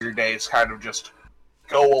your days kind of just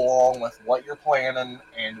go along with what you're planning,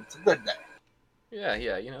 and it's a good day. Yeah,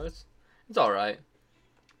 it's all right.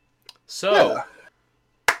 So,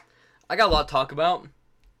 I got a lot to talk about.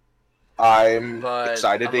 I'm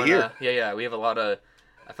excited to hear. Yeah, we have I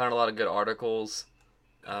found a lot of good articles.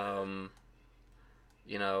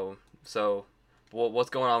 So what's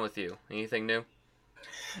going on with you? Anything new?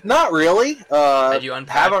 Not really. Had you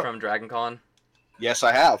unpacked from Dragon Con? Yes,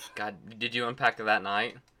 I have. God, did you unpack that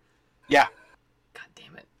night? Yeah. God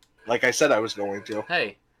damn it. Like I said I was going to.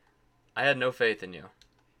 Hey, I had no faith in you.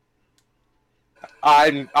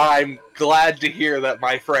 I'm glad to hear that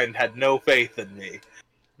my friend had no faith in me.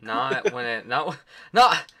 Not.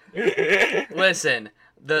 Listen,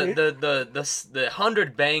 the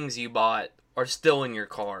 100 bangs you bought are still in your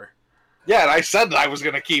car. Yeah, and I said that I was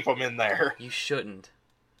gonna keep them in there. You shouldn't.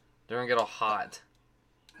 They're gonna get all hot.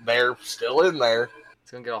 They're still in there.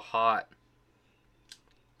 It's gonna get all hot.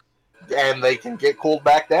 And they can get cooled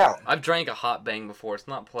back down. I've drank a hot bang before. It's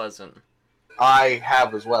not pleasant. I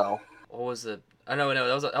have as well. What was it? I know.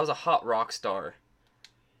 That was a hot Rockstar.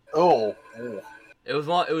 Oh. It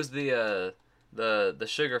was the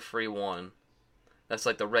sugar-free one. That's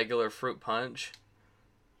like the regular fruit punch.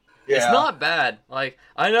 Yeah. It's not bad. Like,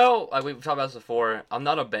 I know, like we've talked about this before, I'm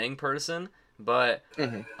not a bang person, but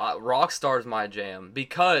Rockstar's my jam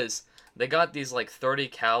because they got these like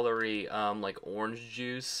 30-calorie like orange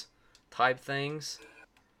juice type things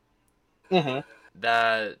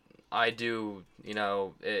that I do,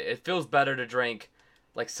 it feels better to drink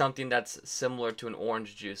like something that's similar to an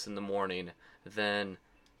orange juice in the morning than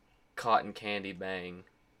cotton candy bang.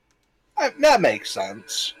 That makes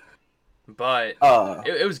sense. But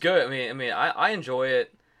it was good. I mean, I enjoy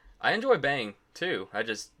it. I enjoy bang too.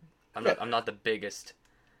 I'm not the biggest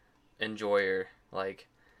enjoyer. Like,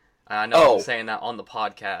 I know I'm saying that on the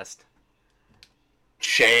podcast.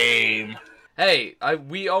 Shame. Hey,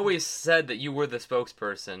 we always said that you were the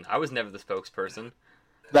spokesperson. I was never the spokesperson.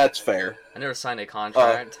 That's fair. I never signed a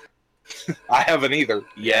contract. I haven't either.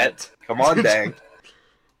 Yet. Come on, dang.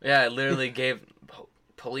 Yeah, it literally gave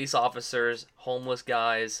police officers, homeless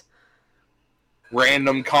guys,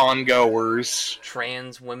 random con goers,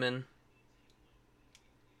 trans women.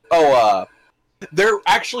 There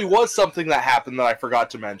actually was something that happened that I forgot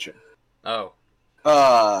to mention. Oh.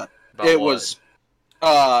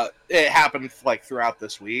 It happened like throughout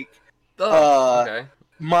this week. Oh, okay.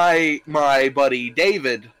 My buddy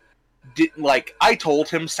David I told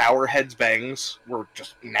him Sourhead's bangs were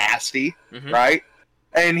just nasty, right?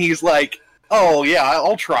 And he's like, "Oh yeah,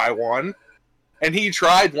 I'll try one." And he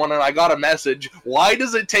tried one, and I got a message. Why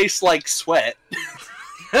does it taste like sweat?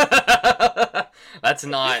 That's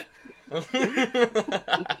not. I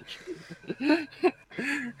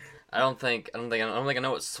don't think I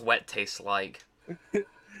know what sweat tastes like.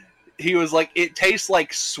 He was like, "It tastes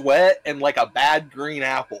like sweat and like a bad green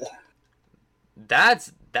apple."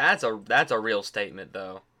 That's a real statement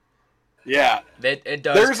though. Yeah. It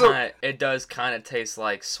does kind of taste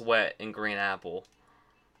like sweat and green apple.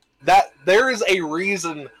 That there is a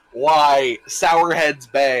reason why Sourhead's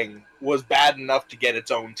Bang was bad enough to get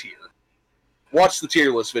its own tier. Watch the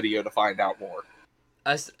tier list video to find out more.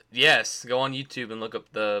 Yes, go on YouTube and look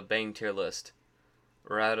up the Bang tier list.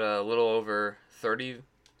 We're at a little over 30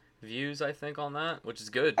 views, I think, on that, which is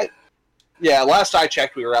good. Yeah, last I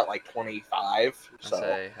checked, we were at like 25.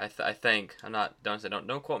 So I think I'm not.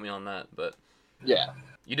 Don't quote me on that, but yeah,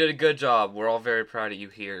 you did a good job. We're all very proud of you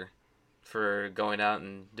here for going out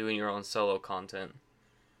and doing your own solo content.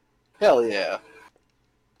 Hell yeah!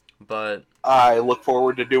 But I look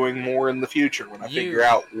forward to doing more in the future when I figure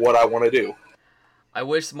out what I want to do. I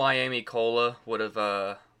wish Miami Cola would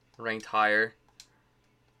have ranked higher.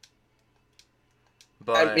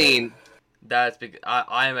 But I mean, that's because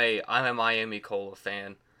I'm a Miami Cola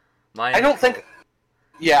fan. I don't think.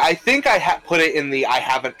 Yeah, I think I put it in the I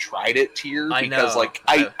haven't tried it tier because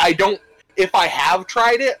I don't. If I have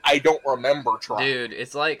tried it, I don't remember trying. Dude,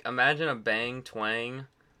 it's like imagine a Bang Twang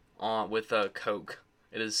with a Coke.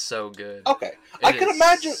 It is so good. Okay, I could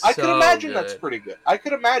imagine that's pretty good. I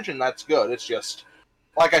could imagine that's good. It's just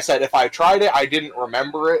like I said, if I tried it, I didn't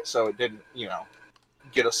remember it, so it didn't,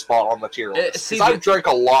 get a spot on the tier list. Because I've drank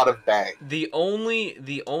a lot of Bang. The only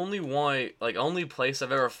place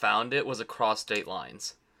I've ever found it was across state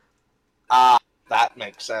lines. That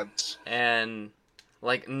makes sense. And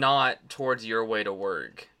not towards your way to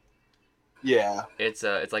work. Yeah. It's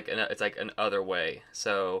like an other way.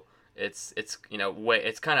 So it's kind of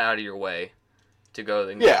out of your way to go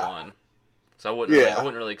and get one. So I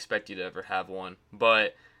wouldn't really expect you to ever have one,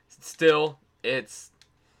 but still, it's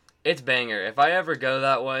banger. If I ever go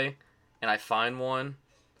that way and I find one,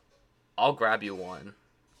 I'll grab you one.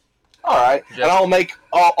 All right, and I'll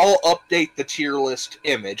update the tier list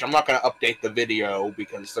image. I'm not going to update the video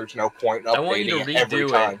because there's no point in updating it every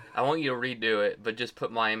time. I want you to redo it, but just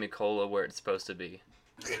put Miami Cola where it's supposed to be.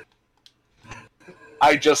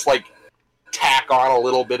 I just tack on a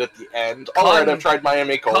little bit at the end. All right, I've tried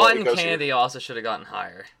Miami Cola. Cotton candy also should have gotten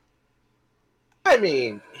higher. I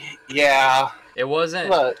mean, yeah. It wasn't.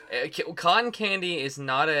 But cotton candy is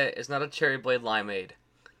not a cherry blade limeade,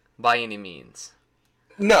 by any means.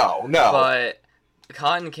 No. But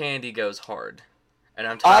cotton candy goes hard, and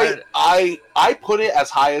I'm tired. I put it as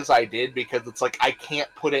high as I did because it's I can't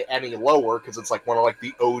put it any lower because it's one of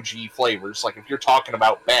the OG flavors. If you're talking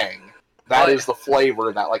about Bang, that is the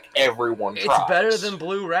flavor that everyone tries. It's better than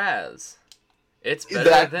Blue Raz. It's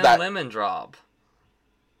better than Lemon Drop.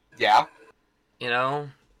 Yeah.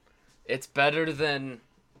 It's better than.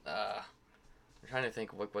 I'm trying to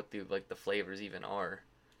think what the flavors even are.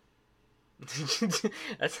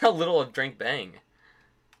 That's how little I've drank Bang.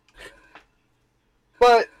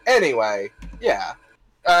 But anyway, yeah.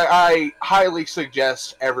 I highly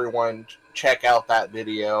suggest everyone check out that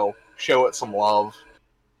video, show it some love,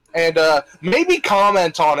 and maybe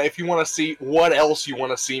comment on it if you want to see what else you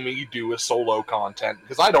want to see me do as solo content,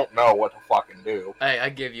 because I don't know what to fucking do. Hey, I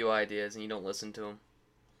give you ideas and you don't listen to them.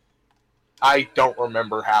 I don't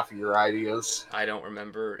remember half of your ideas. I don't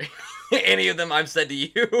remember any of them I've said to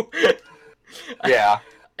you. Yeah.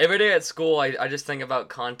 Every day at school, I just think about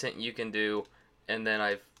content you can do, and then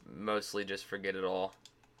I mostly just forget it all.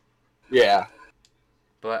 Yeah.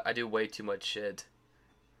 But I do way too much shit.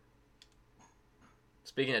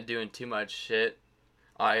 Speaking of doing too much shit,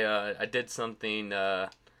 I did something.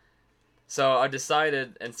 So I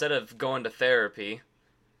decided, instead of going to therapy,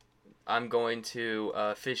 I'm going to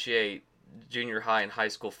officiate junior high and high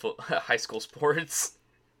school sports.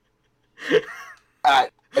 I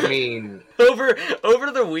mean, over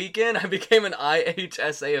the weekend, I became an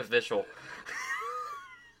IHSA official.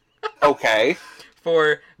 Okay.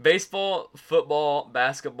 For baseball, football,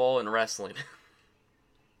 basketball, and wrestling.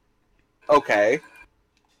 Okay.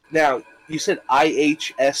 Now, you said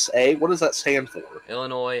IHSA. What does that stand for?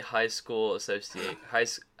 Illinois High School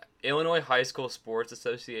Illinois High School Sports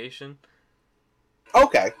Association.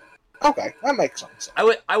 Okay, that makes sense.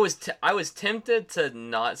 I was tempted to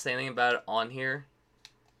not say anything about it on here.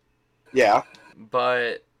 Yeah.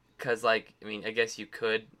 But because I guess you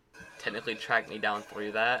could technically track me down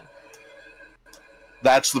through that.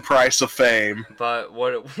 That's the price of fame. But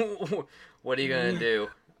what are you gonna do?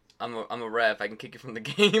 I'm a ref. I can kick you from the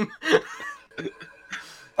game.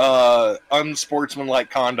 Unsportsmanlike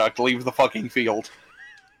conduct. Leave the fucking field.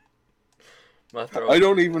 I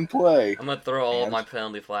don't even play. I'm gonna throw all of my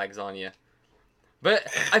penalty flags on you. But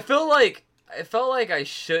I felt like I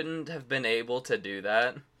shouldn't have been able to do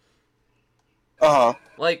that. I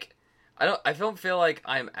don't feel like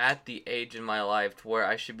I'm at the age in my life to where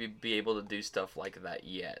I should be able to do stuff like that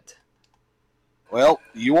yet. Well,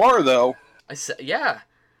 you are though. Yeah.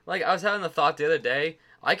 I was having the thought the other day,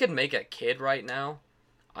 I could make a kid right now.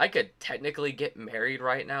 I could technically get married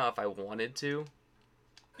right now if I wanted to.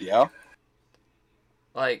 Yeah.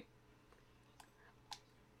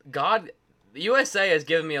 God, the USA has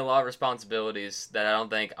given me a lot of responsibilities that I don't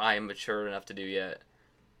think I am mature enough to do yet.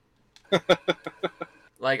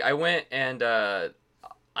 I went and, I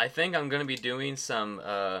think I'm going to be doing some,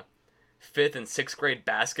 5th and 6th grade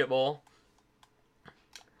basketball.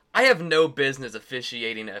 I have no business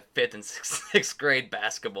officiating a 5th and 6th grade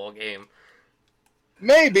basketball game.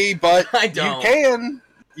 Maybe, but I don't.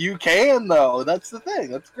 You can, though. That's the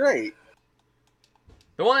thing. That's great.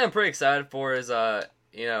 The one I'm pretty excited for is,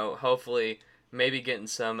 hopefully maybe getting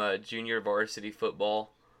some junior varsity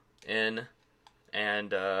football in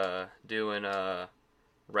and doing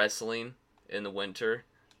wrestling in the winter.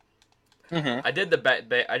 Mm-hmm. I did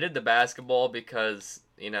the basketball because,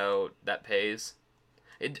 that pays.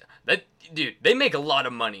 Dude, they make a lot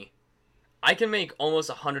of money. I can make almost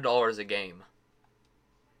 $100 a game.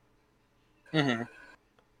 Mm-hmm.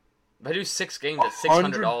 If I do 6 games, it's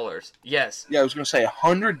 $600. Yes. Yeah, I was gonna say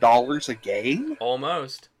 $100 a game.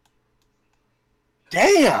 Almost.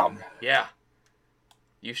 Damn. Yeah.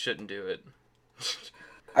 You shouldn't do it.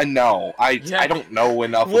 I know. I don't know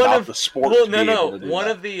enough about the sport to be able to do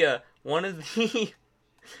that.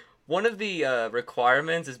 One of the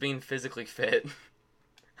requirements is being physically fit.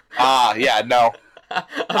 Yeah, no.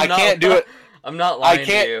 I can't do it. I'm not lying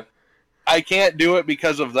to you. I can't do it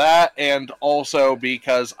because of that, and also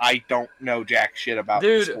because I don't know jack shit about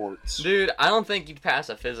the sports. Dude, I don't think you'd pass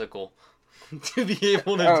a physical to be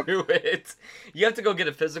able to do it. You have to go get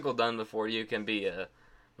a physical done before you can do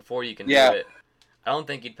it. I don't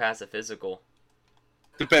think he'd pass a physical.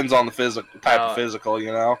 Depends on the type of physical,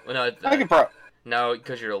 you know. Well, no, I can no,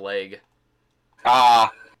 because you're a leg.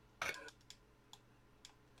 Ah.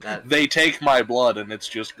 They take my blood and it's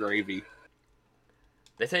just gravy.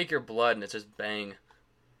 They take your blood and it's just bang.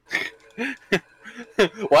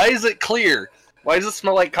 Why is it clear? Why does it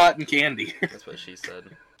smell like cotton candy? That's what she said.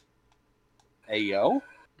 Hey, yo.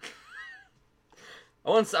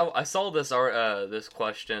 I saw this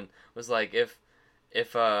question was like if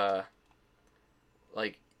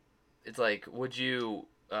like it's like would you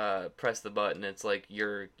press the button? It's like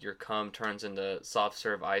your cum turns into soft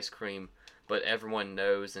serve ice cream, but everyone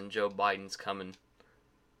knows and Joe Biden's coming.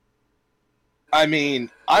 I mean,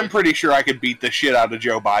 I'm pretty sure I could beat the shit out of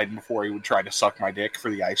Joe Biden before he would try to suck my dick for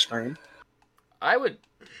the ice cream. I'd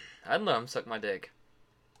let him suck my dick.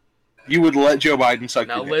 You would let Joe Biden suck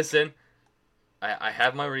your dick? Now listen, I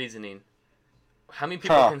have my reasoning. How many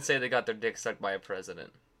people can say they got their dick sucked by a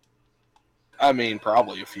president? I mean,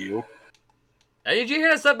 probably a few. And did you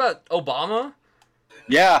hear that stuff about Obama?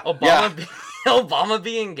 Yeah. Obama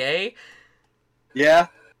being gay? Yeah.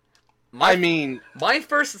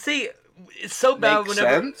 It's so bad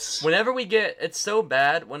whenever it's so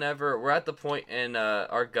bad whenever we're at the point in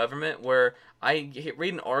our government where I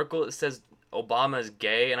read an article that says Obama is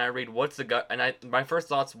gay, and I read my first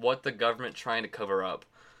thought's what the government trying to cover up.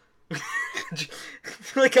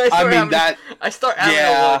 Like I start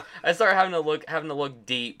having to look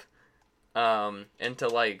deep into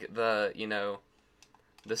like the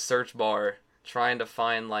search bar, trying to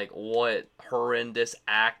find like what horrendous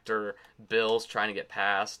act or bills trying to get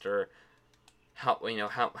passed, or how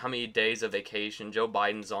many days of vacation Joe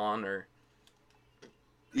Biden's on, or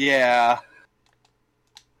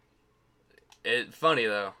it's funny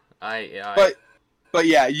though. But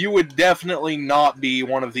yeah, you would definitely not be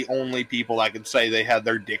one of the only people that could say they had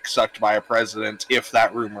their dick sucked by a president if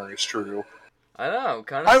that rumor is true. I know,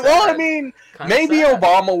 kind of. Well, I mean, maybe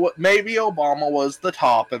Obama was the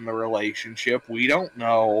top in the relationship. We don't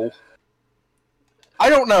know. I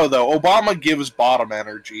don't know though. Obama gives bottom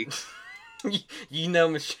energy. You know,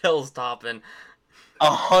 Michelle's topping.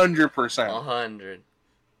 100%. 100.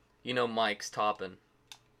 You know, Mike's topping.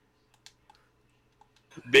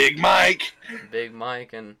 Big Mike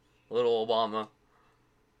and little Obama.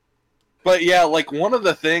 But yeah, like one of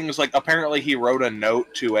the things, like apparently he wrote a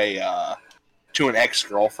note to an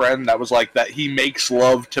ex-girlfriend that was like that he makes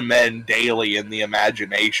love to men daily in the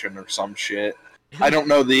imagination or some shit. I don't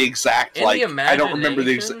know the exact I don't remember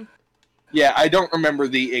the exact. Yeah, I don't remember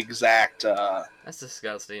the exact. That's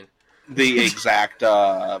disgusting. The exact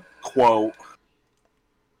quote.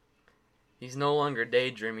 He's no longer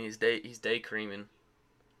daydreaming. He's day-creaming.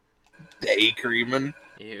 Day-creaming?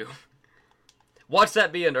 Ew. Watch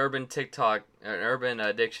that be an urban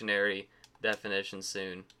dictionary definition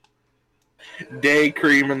soon.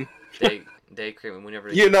 Day-creaming. Day-creaming.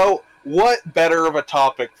 Whenever. You know, what better of a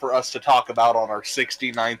topic for us to talk about on our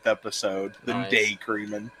 69th episode than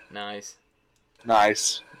day-creaming? Nice.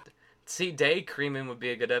 See, day-creaming would be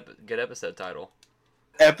a good episode title.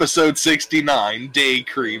 Episode 69,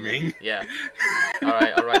 day-creaming. Yeah.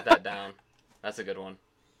 Alright, I'll write that down. That's a good one.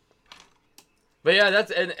 But yeah,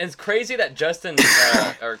 it's crazy that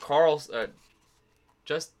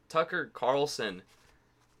Tucker Carlson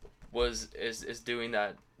is doing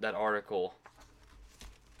that article.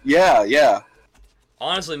 Yeah.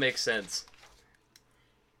 Honestly makes sense.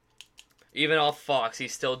 Even off Fox,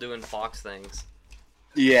 he's still doing Fox things.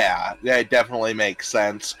 Yeah, it definitely makes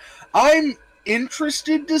sense. I'm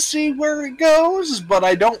interested to see where it goes, but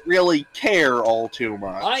I don't really care all too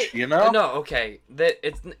much, you know? No, okay.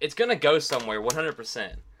 It's gonna go somewhere,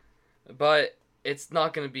 100%. But it's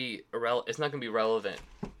not gonna be relevant.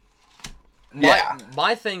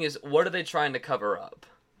 My thing is, what are they trying to cover up?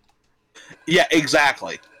 Yeah,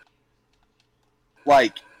 exactly.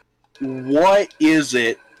 Like, what is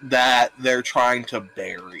it that they're trying to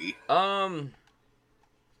bury?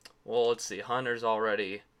 Well, let's see. Hunter's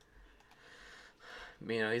already...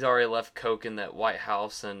 he's already left coke in that White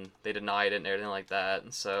House, and they denied it and everything like that,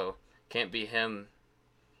 and so can't be him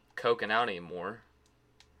coking out anymore.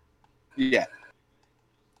 Yeah.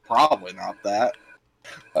 Probably not that.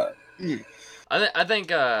 I think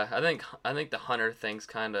the Hunter thing's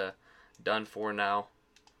kind of done for now.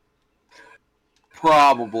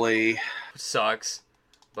 Probably. Sucks,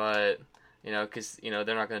 but because they're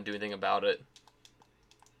not gonna do anything about him.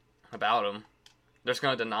 They're just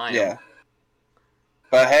gonna deny him. Yeah.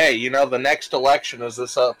 But hey, the next election is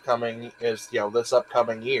this upcoming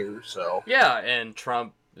year, so. Yeah, and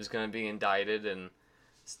Trump is gonna be indicted and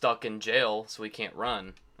stuck in jail, so he can't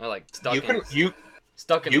run. Or stuck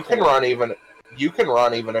in You can run even. You can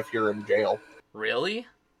run even if you're in jail. Really?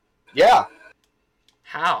 Yeah.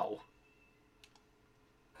 How?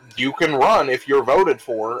 You can run if you're voted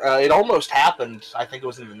for. It almost happened, I think it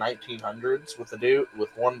was in the 1900s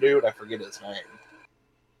with one dude, I forget his name.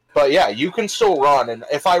 But yeah, you can still run, and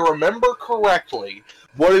if I remember correctly,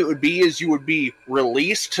 what it would be is you would be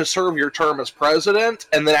released to serve your term as president,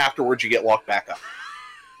 and then afterwards you get locked back up.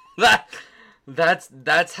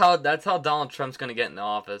 That's how Donald Trump's gonna get in the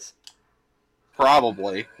office.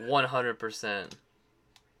 Probably. 100%.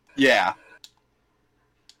 Yeah.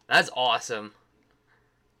 That's awesome.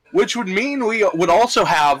 Which would mean we would also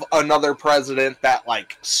have another president that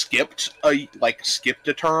skipped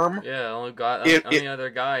a term. Yeah, only other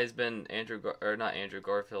guy has been not Andrew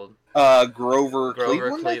Garfield. Grover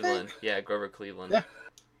Cleveland. Yeah, Grover Cleveland. Yeah.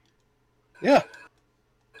 Yeah.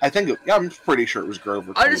 I'm pretty sure it was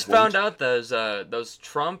Grover Cleveland. I just found out those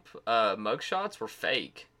Trump mugshots were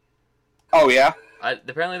fake. Oh yeah.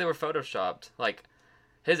 Apparently they were photoshopped. Like,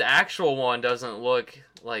 his actual one doesn't look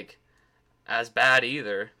as bad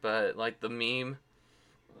either, but the meme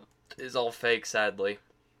is all fake, sadly.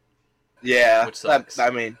 Yeah, which sucks.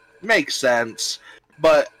 Makes sense.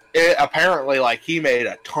 But apparently, he made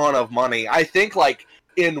a ton of money. I think,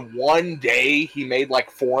 in one day, he made,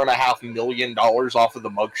 $4.5 million off of the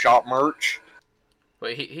mugshot merch.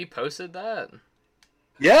 Wait, he posted that?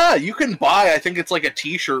 Yeah, you can buy, I think it's a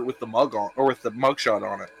t-shirt with the mug on, or with the mugshot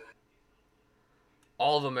on it.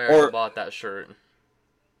 All of America bought that shirt.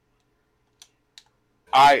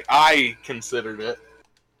 I considered it.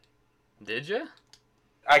 Did you?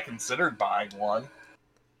 I considered buying one.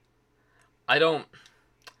 I don't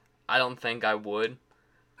think I would.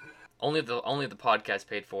 Only the podcast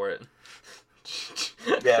paid for it.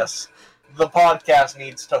 Yes. The podcast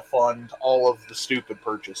needs to fund all of the stupid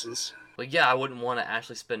purchases. Yeah, I wouldn't want to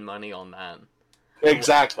actually spend money on that.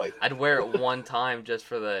 Exactly. I'd wear it one time just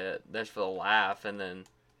for the laugh and then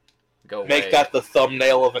go Make away. that the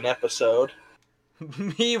thumbnail of an episode.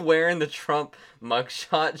 Me wearing the Trump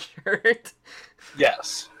mugshot shirt?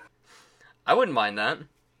 Yes. I wouldn't mind that.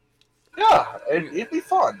 Yeah, it'd be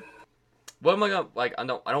fun. What am I gonna I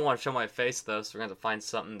don't want to show my face though, so we're gonna have to find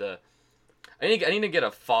something to. I need to get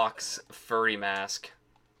a fox furry mask.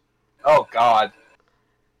 Oh God.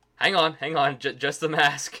 Hang on, just the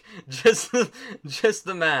mask, just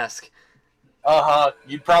the mask.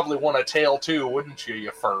 You'd probably want a tail too, wouldn't you,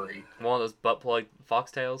 you furry? One of those butt plug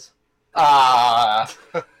foxtails.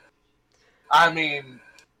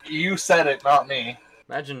 You said it, not me.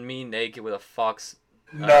 Imagine me naked with a fox.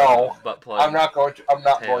 No, butt plug. I'm not going to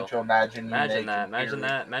imagine you Imagine naked. that.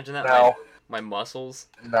 Imagine that. No. My muscles.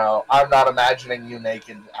 No, I'm not imagining you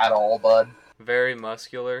naked at all, bud. Very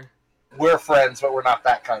muscular. We're friends, but we're not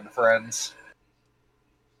that kind of friends.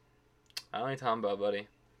 I don't know what you're talking about, buddy.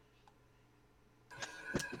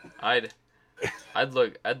 I'd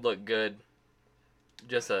look good.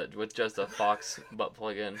 With just a fox butt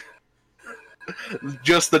plug in.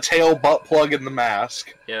 Just the tail, butt plug, and the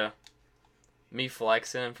mask. Yeah. Me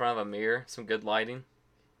flexing in front of a mirror. Some good lighting.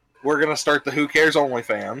 We're gonna start the Who Cares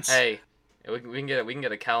OnlyFans. Hey, we can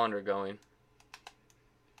get a calendar going.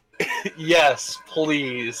 Yes,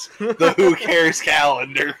 please. The Who Cares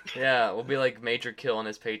calendar. Yeah, we'll be like Major Kill on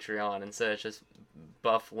his Patreon instead of just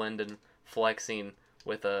Buff Linden flexing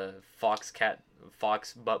with a fox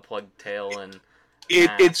butt plug tail and.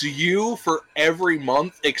 It's you for every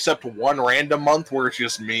month except one random month where it's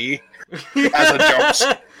just me as a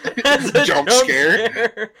jump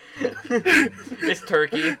scare. It's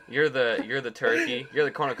turkey. You're the turkey. You're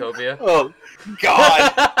the cornucopia. Oh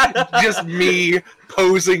God! Just me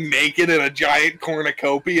posing naked in a giant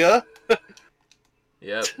cornucopia.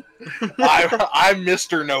 Yep. I'm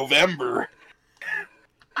Mr. November.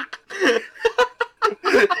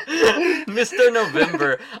 Mr.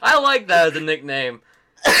 November. I like that as a nickname.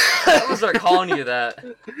 I'm gonna start calling you that.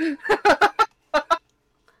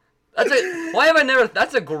 Why have I never?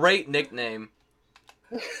 That's a great nickname.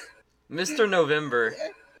 Mr. November.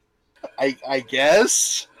 I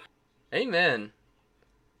guess. Amen.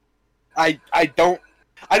 I don't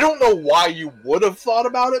know why you would have thought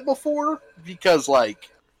about it before, because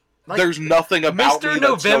there's nothing about Mr. me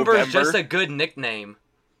that's November November. is just a good nickname.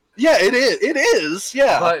 Yeah, it is. It is.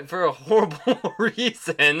 Yeah. But for a horrible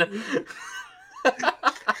reason.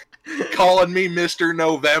 Calling me Mr.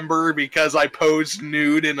 November because I posed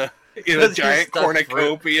nude in a giant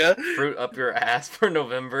cornucopia. Fruit up your ass for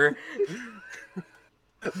November.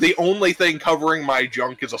 The only thing covering my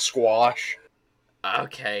junk is a squash.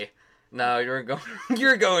 Okay. No, you're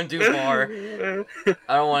going too far.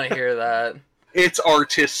 I don't want to hear that. It's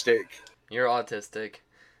artistic. You're autistic.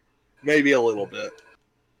 Maybe a little bit.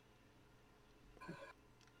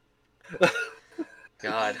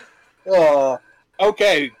 God.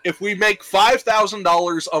 Okay, if we make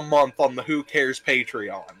 $5,000 a month on the Who Cares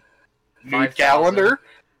Patreon, nude 5,000? calendar,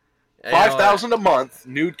 5,000 a month,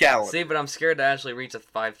 nude calendar. See, but I'm scared to actually reach a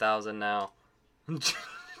 5,000 now.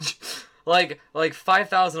 like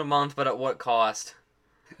 5,000 a month, but at what cost?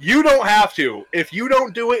 You don't have to. If you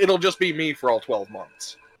don't do it, it'll just be me for all 12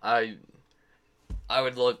 months. I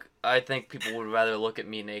think people would rather look at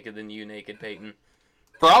me naked than you naked, Peyton.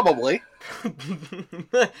 Probably.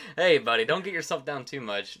 Hey, buddy, don't get yourself down too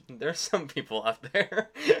much. There's some people out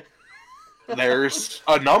there. There's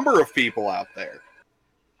a number of people out there.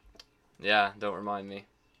 Yeah, don't remind me.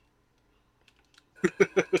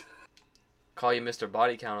 Call you Mr.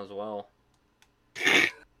 Body Count as well.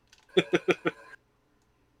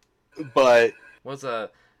 But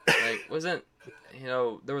wasn't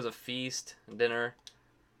there was a feast dinner.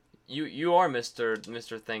 You are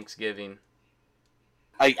Mr. Thanksgiving.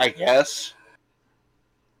 I guess.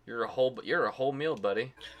 You're a whole meal,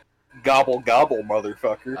 buddy. Gobble gobble,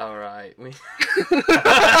 motherfucker. All right.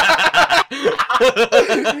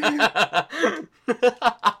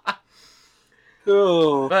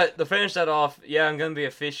 Oh. But to finish that off, yeah, I'm gonna be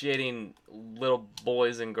officiating little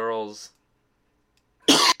boys and girls.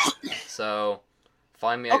 So,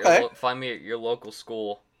 find me at your local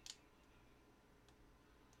school.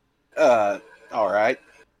 All right.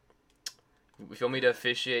 If you want me to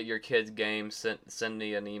officiate your kids' game, send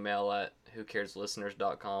me an email at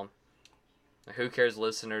whocareslisteners.com.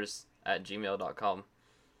 whocareslisteners@gmail.com.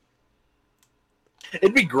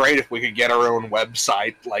 It'd be great if we could get our own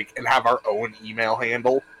website, and have our own email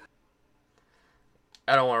handle.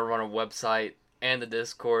 I don't want to run a website and a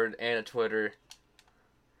Discord and a Twitter.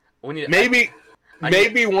 We need maybe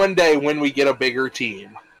one day when we get a bigger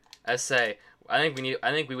team. I think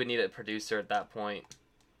we would need a producer at that point.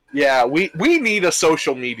 Yeah, we need a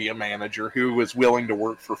social media manager who is willing to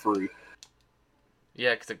work for free.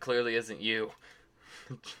 Yeah, because it clearly isn't you.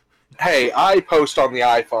 Hey, I post on the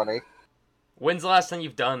iFunny. When's the last time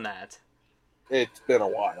you've done that? It's been a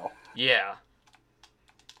while. Yeah.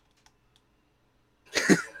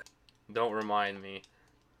 Don't remind me.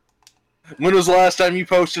 When was the last time you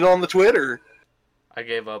posted on the Twitter? I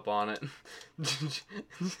gave up on it.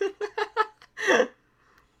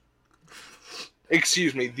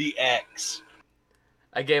 Excuse me, the X.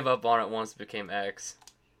 I gave up on it once it became X.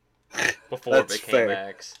 Before it became fair.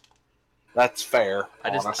 X. That's fair.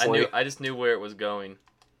 Honestly. I just knew where it was going.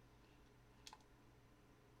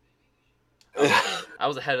 I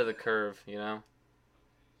was ahead of the curve, you know?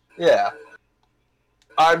 Yeah.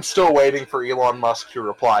 I'm still waiting for Elon Musk to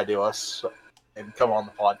reply to us and come on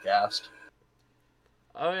the podcast.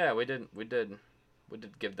 Oh yeah, we did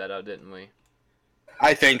give that out, didn't we?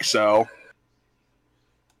 I think so.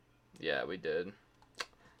 Yeah, we did.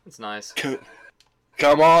 It's nice.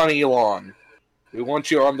 Come on, Elon. We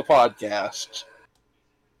want you on the podcast.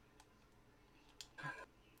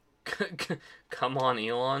 Come on,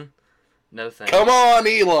 Elon. No thanks. Come on,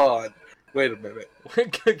 Elon. Wait a minute.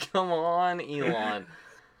 Come on, Elon.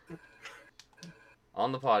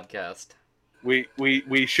 On the podcast. We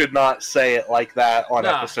should not say it like that on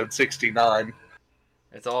episode 69.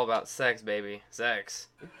 It's all about sex, baby. Sex.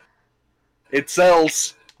 It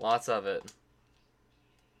sells. Lots of it.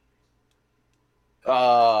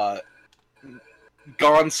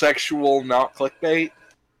 Gone sexual, not clickbait.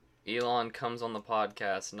 Elon comes on the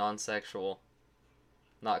podcast, non-sexual,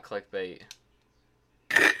 not clickbait.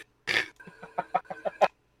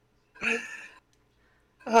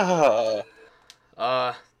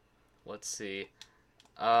 Let's see.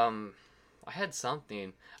 I had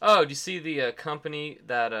something. Oh, do you see the company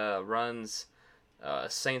that runs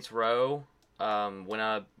Saints Row? They went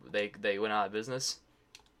out of business.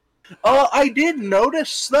 I did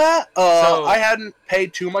notice that. I hadn't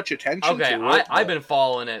paid too much attention to it. Okay, I've been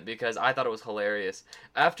following it because I thought it was hilarious.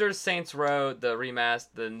 After Saints Row, the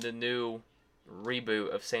new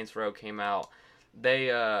reboot of Saints Row came out,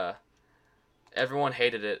 everyone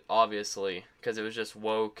hated it, obviously, because it was just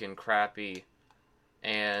woke and crappy.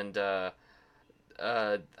 And I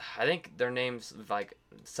think their name's like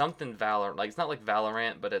something Valorant. Like, it's not like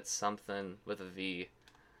Valorant, but it's something with a V.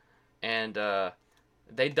 And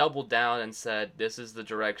they doubled down and said, this is the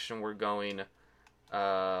direction we're going.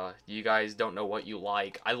 You guys don't know what you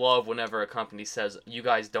like. I love whenever a company says, you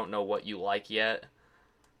guys don't know what you like yet.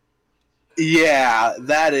 Yeah,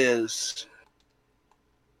 that is...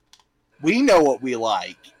 We know what we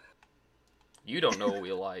like. You don't know what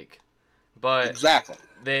we like. But exactly.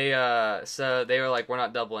 So they were like, we're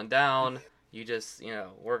not doubling down. You just,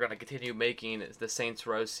 we're going to continue making the Saints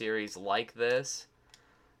Row series like this.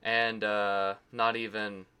 And not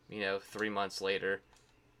even 3 months later,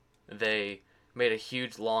 they made a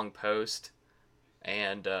huge long post,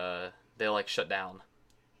 and they like shut down.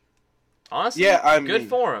 Honestly, yeah, good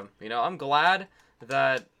for them. I'm glad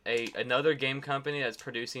that another game company that's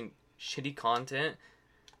producing shitty content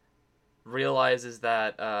realizes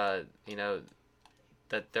that that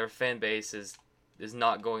their fan base is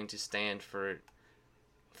not going to stand for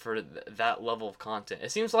that level of content.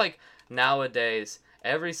 It seems like nowadays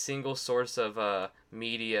every single source of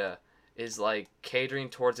media is like catering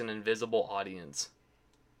towards an invisible audience.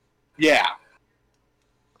 Yeah.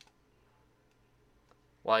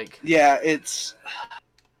 Like, yeah, it's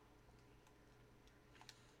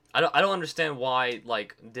I don't understand why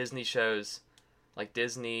like Disney shows, like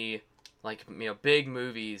Disney, like big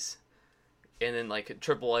movies, and then like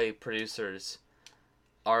AAA producers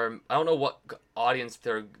are, I don't know what audience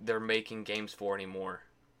they're making games for anymore.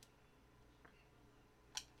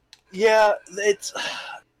 yeah,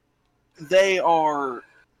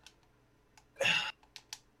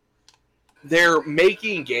 they're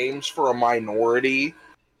making games for a minority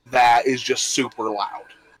that is just super loud.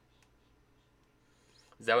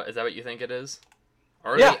 Is that what you think it is?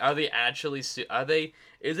 Are they actually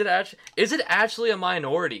is it actually a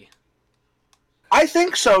minority? I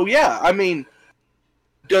think so, yeah. I mean,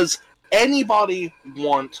 does anybody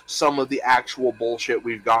want some of the actual bullshit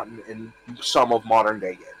we've gotten in some of modern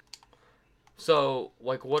day games? So,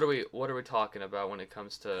 like, what are we talking about when it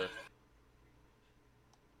comes to?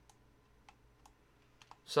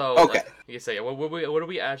 So, okay, like, you say, what are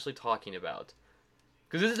we actually talking about?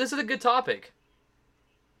 Because this is a good topic.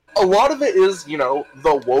 A lot of it is,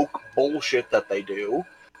 the woke bullshit that they do.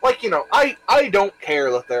 Like, I don't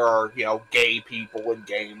care that there are, gay people in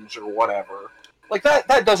games or whatever. Like,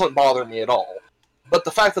 that doesn't bother me at all. But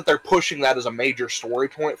the fact that they're pushing that as a major story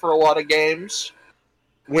point for a lot of games,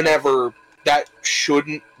 whenever that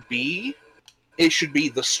shouldn't be, it should be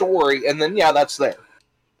the story, and then, yeah, that's there.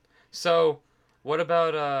 So, what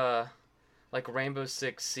about, like, Rainbow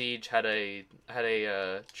Six Siege had a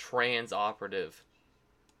trans operative?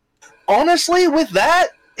 Honestly, with that,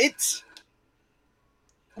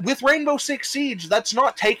 with Rainbow Six Siege, that's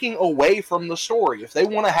not taking away from the story. If they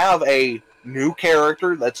want to have a new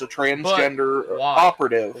character that's a transgender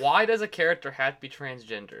operative, why does a character have to be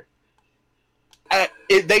transgender?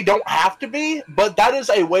 They don't have to be, but that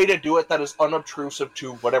is a way to do it that is unobtrusive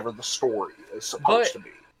to whatever the story is supposed to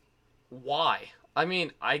be. Why? I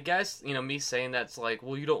mean, I guess me saying that's like,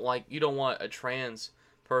 well, you don't want a trans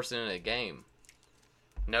person in a game.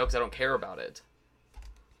 No, because I don't care about it.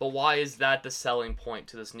 But why is that the selling point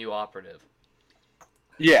to this new operative?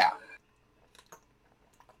 Yeah.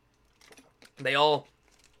 They all,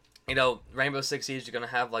 Rainbow Six Siege is going to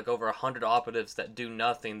have like over 100 operatives that do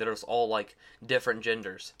nothing. That are all like different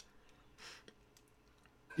genders.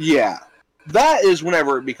 Yeah. That is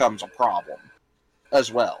whenever it becomes a problem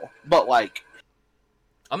as well. But like,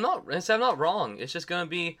 I'm not wrong. It's just going to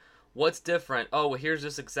be what's different. Oh, well, here's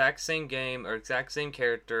this exact same game or exact same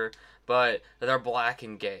character, but they're black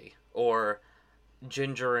and gay, or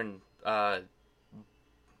ginger and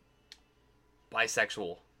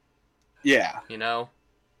bisexual. Yeah. I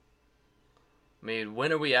mean,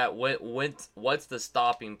 when are we at? What's the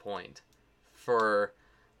stopping point for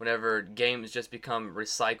whenever games just become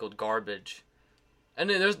recycled garbage? And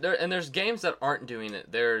then there's games that aren't doing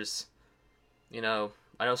it. There's, I know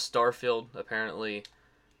Starfield apparently.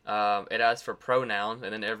 It asked for pronoun,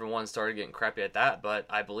 and then everyone started getting crappy at that. But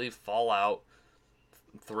I believe Fallout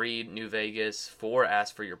 3, New Vegas 4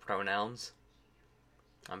 asked for your pronouns.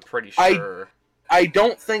 I'm pretty sure. I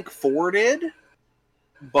don't think 4 did,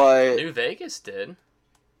 but New Vegas did.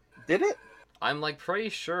 Did it? I'm like pretty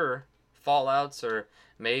sure Fallouts, or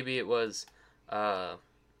maybe it was,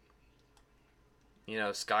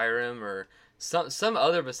 Skyrim or some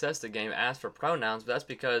other Bethesda game asked for pronouns, but that's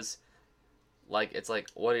because. Like, it's like,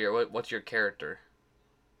 what's your character?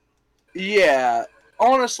 Yeah.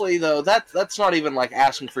 Honestly, though, that's not even, like,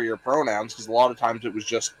 asking for your pronouns, because a lot of times it was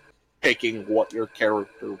just picking what your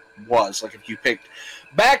character was. Like, if you picked...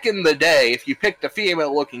 Back in the day, if you picked a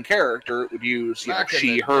female-looking character, it would use,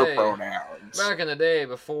 she, her pronouns. Back in the day,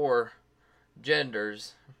 before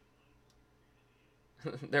genders,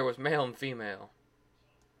 there was male and female.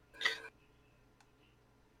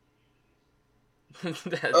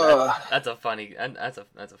 That's a funny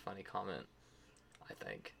comment, I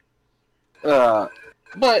think.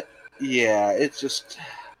 But yeah, it's just,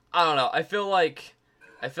 I don't know. I feel like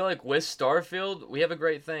with Starfield, we have a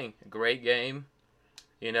great thing, a great game,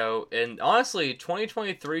 and honestly,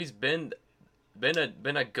 2023's been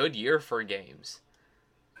a good year for games.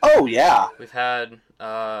 Oh yeah, we've had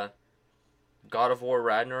God of War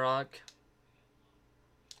Ragnarok.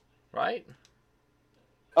 Right?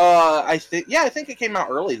 I think it came out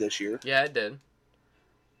early this year. Yeah, it did.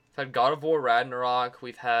 We've had God of War Ragnarok.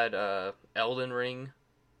 We've had Elden Ring.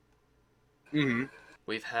 Mm-hmm.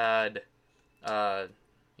 We've had,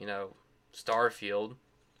 Starfield.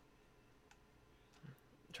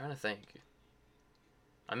 I'm trying to think.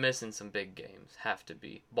 I'm missing some big games. Have to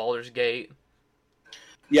be. Baldur's Gate.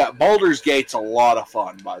 Yeah, Baldur's Gate's a lot of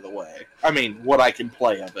fun, by the way. I mean, what I can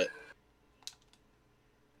play of it.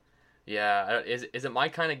 Yeah, is it my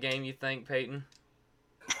kind of game, you think, Peyton?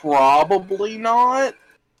 Probably not.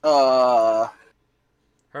 Heard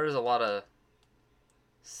there's a lot of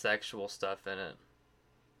sexual stuff in it.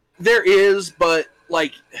 There is, but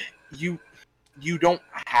like you don't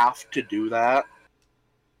have to do that.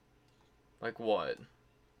 Like what?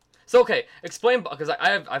 So okay, explain, because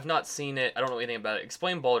I've not seen it. I don't know anything about it.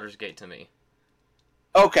 Explain Baldur's Gate to me.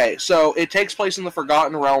 Okay, so it takes place in the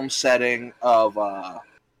Forgotten Realms setting of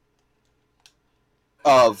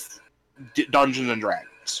Dungeons and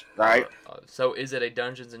Dragons, right? So is it a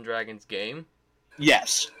Dungeons and Dragons game?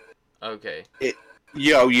 Yes. Okay.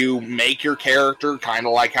 You make your character kind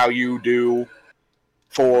of like how you do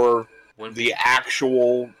for the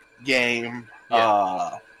actual game.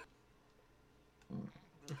 Yeah.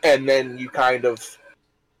 And then you kind of...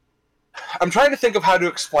 I'm trying to think of how to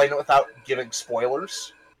explain it without giving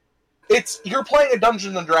spoilers. You're playing a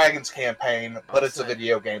Dungeons and Dragons campaign, but it's a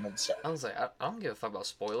video game instead. I was like, I don't give a fuck about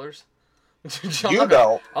spoilers. You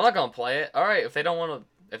don't. I'm not gonna play it. All right, if they don't want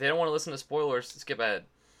to listen to spoilers, skip ahead.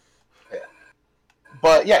 Yeah.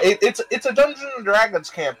 But yeah, it's a Dungeons and Dragons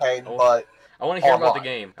campaign, but I want to hear about the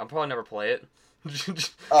game. I'll probably never play it.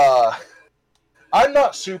 I'm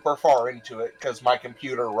not super far into it because my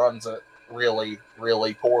computer runs it really,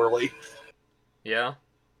 really poorly. Yeah.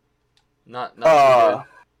 Not too good.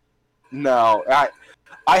 No,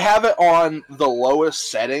 I have it on the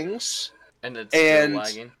lowest settings, and it's still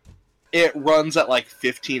lagging. It runs at like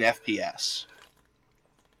 15 FPS.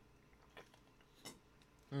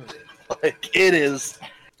 Like it is.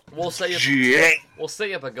 We'll set up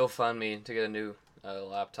a GoFundMe to get a new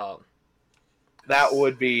laptop. That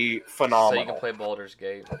would be phenomenal. So you can play Baldur's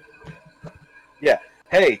Gate. Yeah.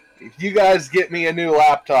 Hey, if you guys get me a new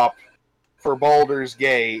laptop for Baldur's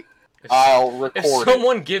Gate, I'll record it. If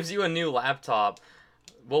someone gives you a new laptop,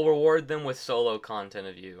 we'll reward them with solo content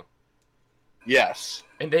of you. Yes.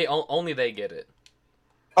 And only they get it.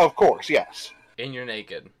 Of course, yes. And you're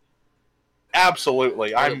naked.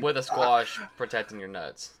 Absolutely. With a squash protecting your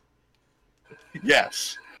nuts.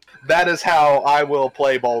 Yes. That is how I will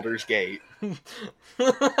play Baldur's Gate. Get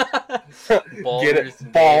it?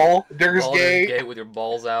 Baldur's Gate with your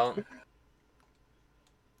balls out.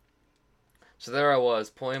 So there I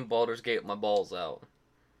was, playing Baldur's Gate with my balls out.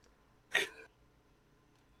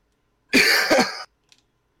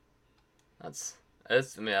 I don't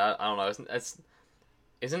know.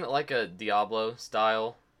 Isn't it like a Diablo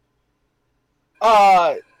style?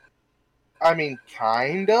 I mean,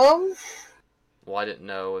 kind of. Well, I didn't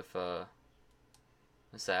know if I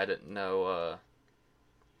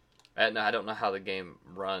don't know how the game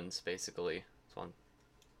runs, basically.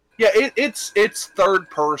 Yeah, it's third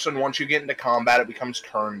person. Once you get into combat, it becomes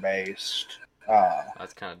turn based.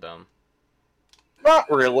 That's kind of dumb. Not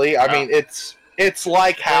really. I mean, it's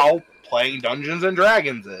like how playing Dungeons and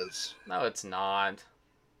Dragons is. No, it's not.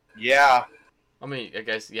 Yeah. I mean, I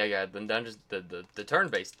guess yeah. The dungeons, the turn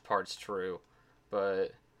based part's true,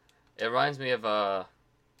 but it reminds me of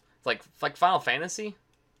like Final Fantasy.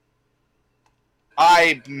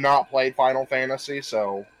 I've not played Final Fantasy,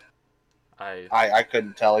 so I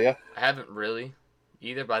couldn't tell you. I haven't really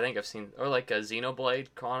either, but I think I've seen, or like Xenoblade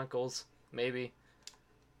Chronicles, maybe.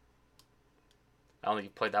 I don't think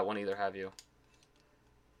you've played that one either, have you?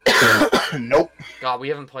 Nope. God, we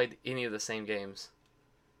haven't played any of the same games.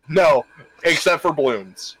 No, except for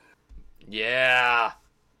Balloons. Yeah.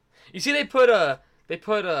 You see, they put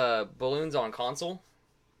Balloons on console.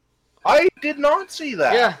 I did not see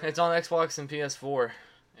that. Yeah, it's on Xbox and PS4,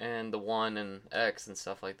 and the One and X and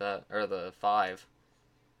stuff like that, or the 5.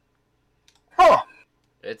 Huh.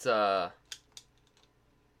 It's probably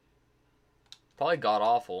god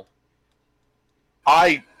awful.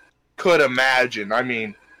 I could imagine. I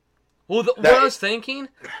mean, well, what I was thinking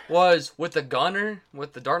was with the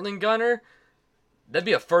Dartling gunner, that'd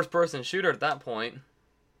be a first-person shooter at that point.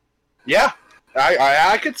 Yeah,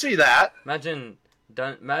 I could see that. Imagine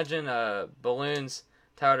Balloons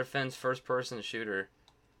Tower Defense first-person shooter.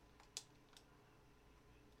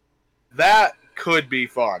 That could be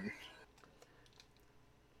fun.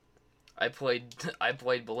 I played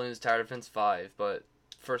Balloons Tower Defense 5, but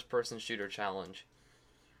first-person shooter challenge.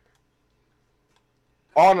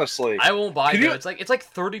 Honestly, I won't buy it. It's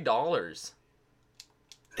like $30.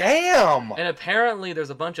 Damn. And apparently, there's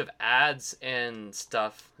a bunch of ads and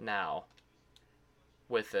stuff now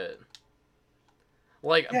with it.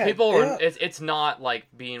 Like people are, it's not like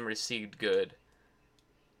being received good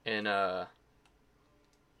in for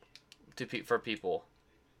people.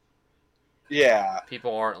 Yeah.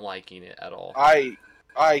 People aren't liking it at all. I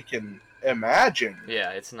can imagine. Yeah,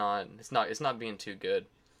 it's not being too good.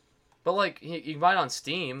 But like you can buy it on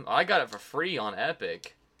Steam. I got it for free on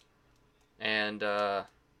Epic. And I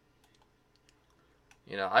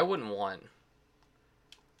wouldn't want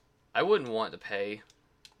to pay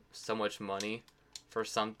so much money for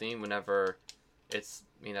something whenever it's,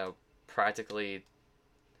 practically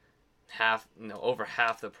over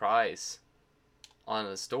half the price on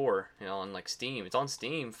the store, on like Steam. It's on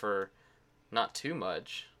Steam for not too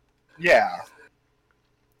much. Yeah.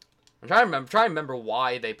 I'm trying to remember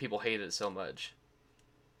why people hated it so much.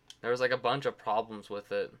 There was like a bunch of problems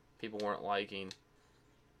with it. People weren't liking.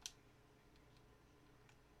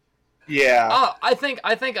 Yeah. I think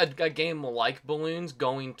a game like Balloons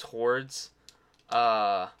going towards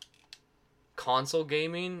console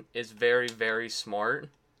gaming is very, very smart.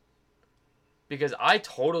 Because I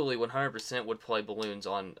totally 100% would play Balloons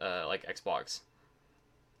on like Xbox.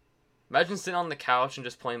 Imagine sitting on the couch and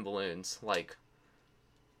just playing Balloons like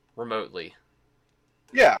remotely.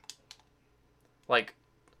 Yeah. Like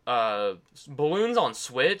Balloons on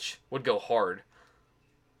Switch would go hard.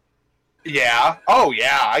 Yeah. Oh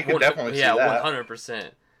yeah, I can definitely see that. Yeah,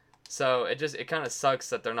 100%. So it kind of sucks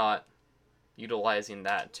that they're not utilizing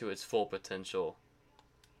that to its full potential.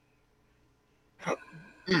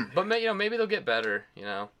 But maybe they'll get better,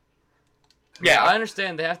 Yeah. I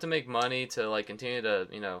understand they have to make money to like continue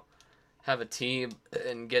to, have a team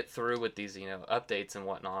and get through with these, updates and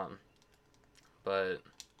whatnot. But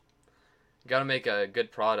you got to make a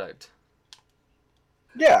good product.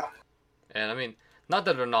 Yeah. And I mean, not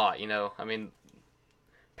that they're not,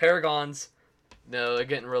 Paragons, they're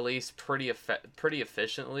getting released pretty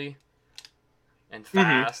efficiently and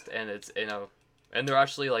fast, and it's and they're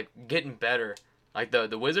actually like getting better. Like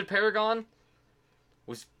the Wizard Paragon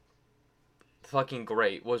was fucking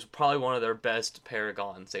great. Was probably one of their best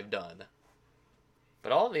Paragons they've done.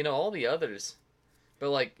 But all the others, but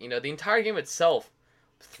like the entire game itself,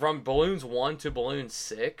 from Balloons 1 to Balloons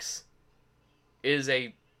 6, is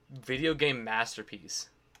a video game masterpiece.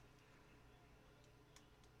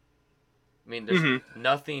 I mean, there's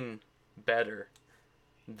nothing better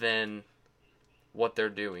than what they're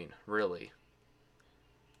doing, really.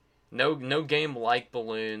 No game like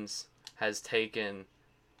Balloons has taken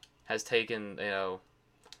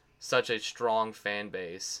such a strong fan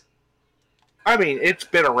base. I mean, it's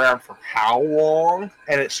been around for how long?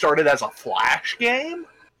 And it started as a Flash game?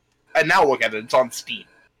 And now look at it, it's on Steam.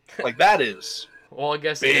 Like, that is well, I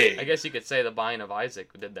guess you could say the Binding of Isaac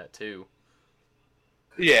did that too.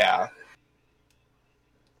 Yeah.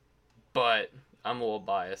 But I'm a little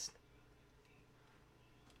biased.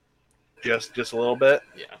 Just a little bit?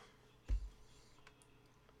 Yeah.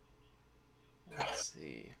 Let's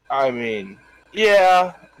see. I mean,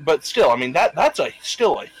 yeah, but still, I mean that's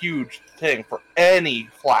still a huge thing for any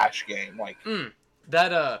Flash game. Like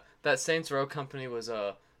that Saints Row company was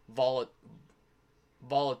a Volition.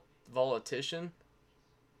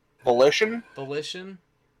 Volition. It's Volition.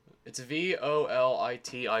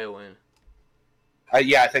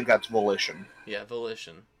 Yeah, I think that's Volition. Yeah,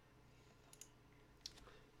 Volition.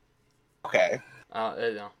 Okay.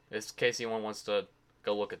 In case anyone wants to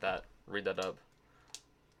go look at that, read that up.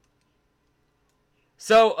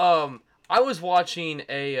 So, I was watching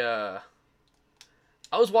a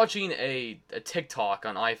TikTok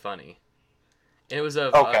on iFunny, and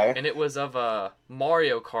it was of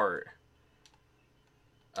Mario Kart.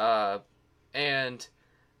 And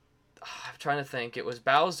I'm trying to think. It was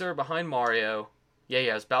Bowser behind Mario. Yeah,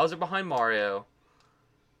 it was Bowser behind Mario,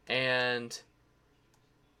 and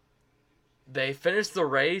they finished the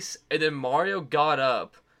race, and then Mario got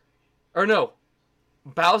up. Or no,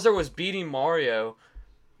 Bowser was beating Mario.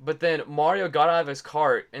 But then Mario got out of his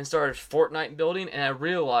cart and started Fortnite building, and I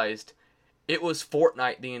realized it was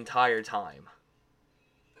Fortnite the entire time.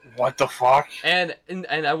 What the fuck? And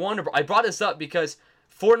I brought this up because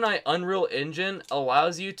Fortnite Unreal Engine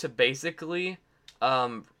allows you to basically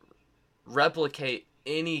replicate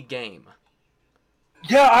any game.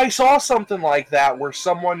 Yeah, I saw something like that where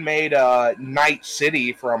someone made Night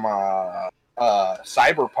City from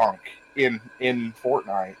Cyberpunk in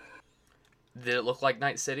Fortnite. Did it look like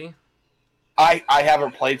Night City? I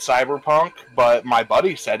haven't played Cyberpunk, but my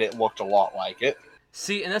buddy said it looked a lot like it.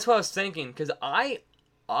 See, and that's what I was thinking, because I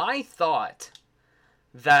thought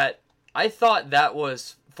that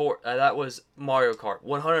was that was Mario Kart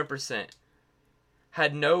 100%.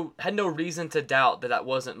 Had no reason to doubt that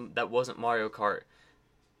wasn't Mario Kart.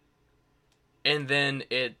 And then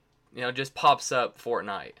it just pops up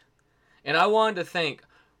Fortnite. And I wanted to think,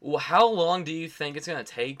 well, how long do you think it's going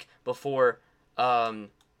to take before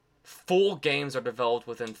full games are developed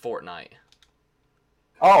within Fortnite?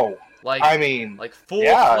 Oh, like full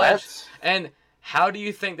fledged. And how do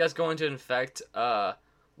you think that's going to affect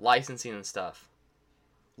licensing and stuff?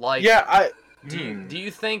 Like, do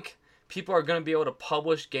you think people are going to be able to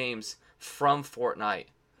publish games from Fortnite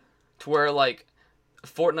to where like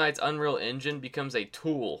Fortnite's Unreal Engine becomes a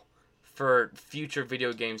tool for future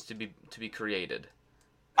video games to be created?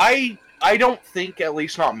 I don't think, at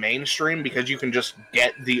least not mainstream, because you can just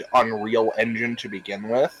get the Unreal Engine to begin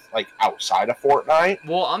with, like, outside of Fortnite.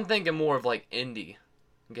 Well, I'm thinking more of, like, indie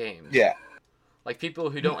games. Yeah. Like, people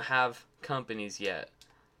who don't have companies yet.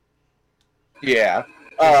 Yeah.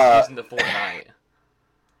 Using the Fortnite.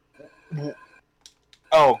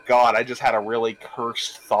 Oh, God, I just had a really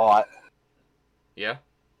cursed thought. Yeah?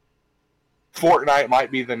 Fortnite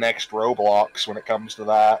might be the next Roblox when it comes to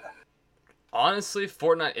that. Honestly,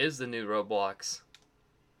 Fortnite is the new Roblox.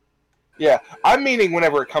 Yeah, I'm meaning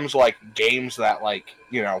whenever it comes to, like, games that, like,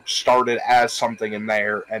 started as something in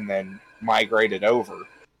there and then migrated over.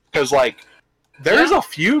 Because, like, there's a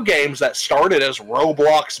few games that started as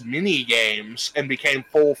Roblox mini-games and became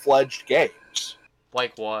full-fledged games.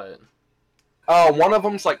 Like what? One of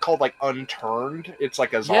them's, like, called, like, Unturned. It's,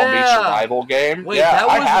 like, a zombie survival game. Wait,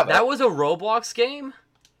 yeah, that was a Roblox game?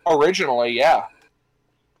 Originally, yeah.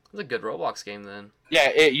 It was a good Roblox game then. Yeah,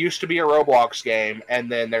 it used to be a Roblox game,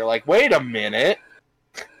 and then they're like, wait a minute,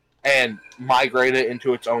 and migrate it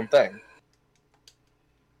into its own thing.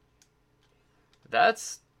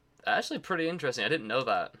 That's actually pretty interesting. I didn't know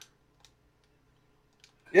that.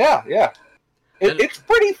 Yeah. It's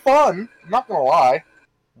pretty fun, I'm not gonna lie.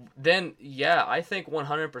 Then, yeah, I think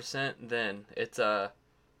 100% then it's gonna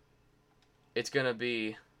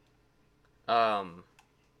be, then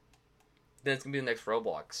it's gonna be the next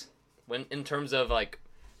Roblox. When in terms of like,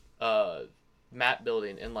 map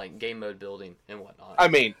building and like game mode building and whatnot. I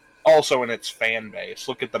mean, also in its fan base.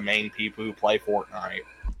 Look at the main people who play Fortnite.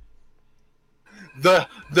 The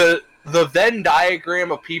Venn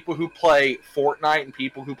diagram of people who play Fortnite and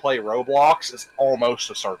people who play Roblox is almost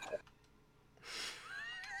a circle.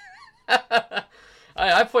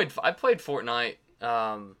 I played Fortnite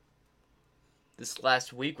this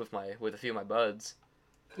last week with a few of my buds.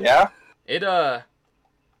 Yeah? It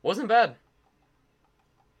wasn't bad.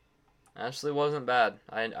 Actually wasn't bad.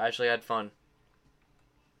 I actually had fun.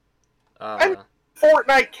 And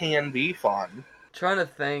Fortnite can be fun. Trying to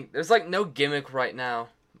think. There's like no gimmick right now.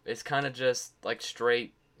 It's kind of just like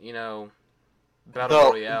straight,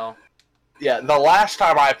 battle royale. Yeah, the last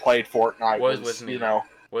time I played Fortnite was with me.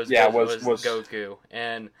 Was Goku,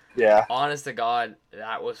 and honest to God,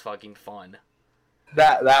 that was fucking fun.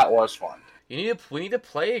 That was fun. We need to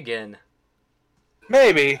play again.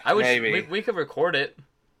 Maybe. We could record it.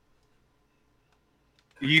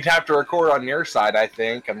 You'd have to record on your side, I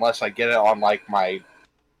think, unless I get it on like my.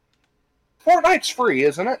 Fortnite's free,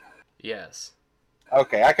 isn't it? Yes.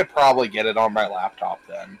 Okay, I could probably get it on my laptop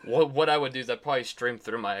then. What I would do is I'd probably stream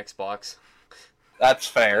through my Xbox. That's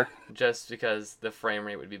fair. Just because the frame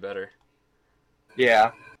rate would be better.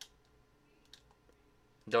 Yeah.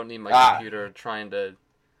 Don't need my computer trying to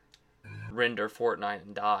render Fortnite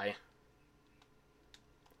and die.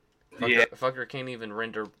 Fucker can't even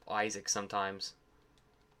render Isaac sometimes.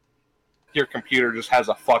 Your computer just has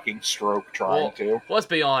a fucking stroke trying to. Let's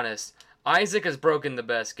be honest. Isaac has broken the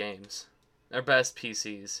best games. Their best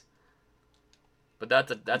PCs. But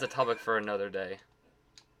that's a topic for another day.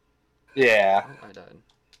 Yeah. Oh, I died.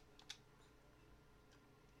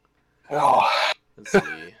 Oh. Let's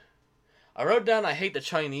see. I wrote down I hate the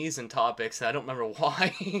Chinese in topics, and I don't remember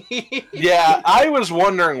why. Yeah, I was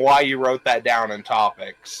wondering why you wrote that down in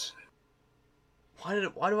topics.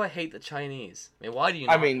 Why do I hate the Chinese? I mean, why do you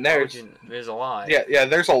not? I mean, there's a lot. Yeah,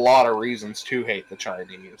 there's a lot of reasons to hate the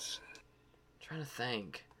Chinese. I'm trying to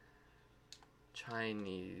think.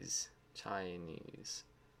 Chinese.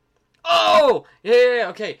 Oh!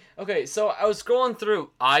 Yeah, okay. So I was scrolling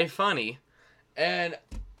through iFunny, and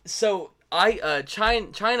so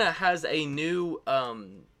China has a new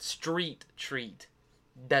street treat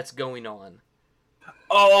that's going on.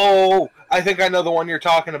 Oh, I think I know the one you're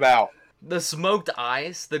talking about. The smoked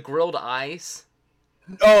ice, the grilled ice.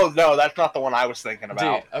 Oh, no, that's not the one I was thinking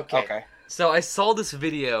about. Dude, okay. So I saw this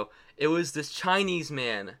video. It was this Chinese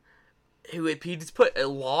man he just put a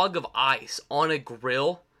log of ice on a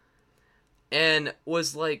grill and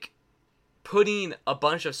was like putting a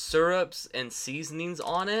bunch of syrups and seasonings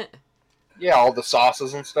on it. Yeah, all the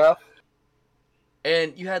sauces and stuff.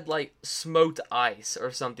 And you had like smoked ice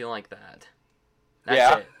or something like that.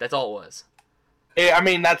 That's it. That's all it was. I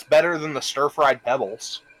mean, that's better than the stir-fried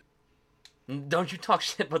pebbles. Don't you talk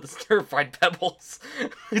shit about the stir-fried pebbles.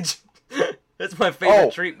 That's my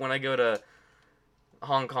favorite treat when I go to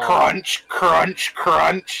Hong Kong. Crunch, crunch,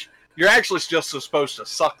 crunch. You're actually just supposed to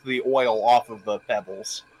suck the oil off of the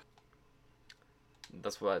pebbles.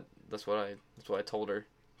 That's what I told her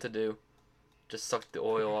to do. Just suck the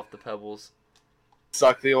oil off the pebbles.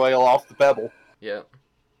 Suck the oil off the pebble. Yep.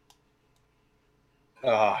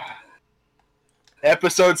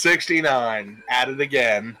 Episode 69. At it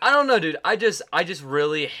again. I don't know, dude. I just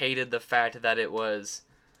really hated the fact that it was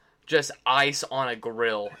just ice on a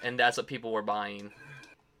grill, and that's what people were buying.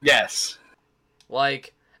 Yes.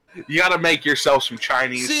 Like, you gotta make yourself some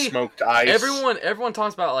Chinese smoked ice. Everyone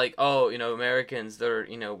talks about, like, oh, you know, Americans, they're,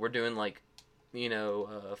 you know, we're doing, like, you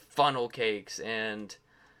know, funnel cakes and,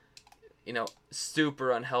 you know,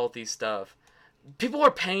 super unhealthy stuff. People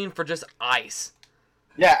are paying for just ice.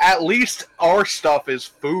 Yeah, at least our stuff is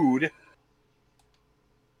food.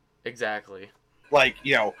 Exactly. Like,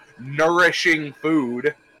 you know, nourishing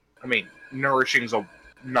food. I mean, nourishing's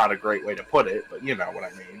not a great way to put it, but you know what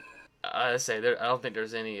I mean. I don't think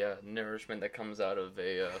there's any nourishment that comes out of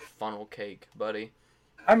a funnel cake, buddy.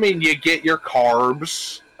 I mean, you get your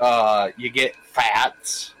carbs, you get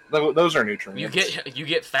fats. Those are nutrients. You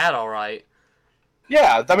get fat, all right.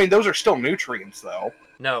 Yeah, I mean, those are still nutrients, though.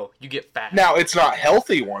 No, you get fat. Now, it's not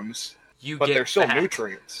healthy ones, but they're still fat.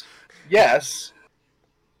 nutrients. Yes.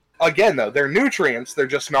 Again, though, they're nutrients. They're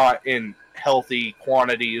just not in healthy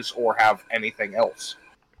quantities or have anything else.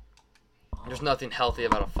 There's nothing healthy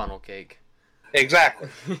about a funnel cake. Exactly.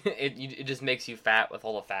 It just makes you fat with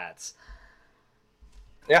all the fats.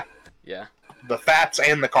 Yeah. Yeah. The fats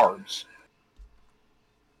and the carbs.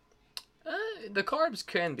 The carbs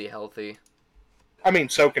can be healthy. I mean,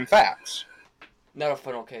 so can fats. Not a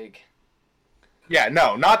funnel cake. Yeah,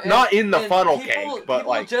 no, not in the funnel cake, but people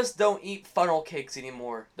like just don't eat funnel cakes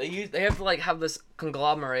anymore. They have to like have this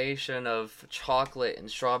conglomeration of chocolate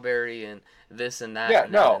and strawberry and this and that. Yeah,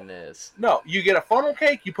 and no, that and this. No, you get a funnel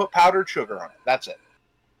cake, you put powdered sugar on it. That's it.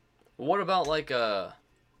 What about like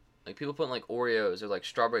people putting like Oreos or like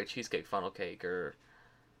strawberry cheesecake funnel cake or?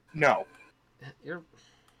 No.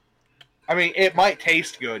 I mean, it might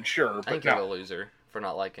taste good, sure, but I think you're a loser for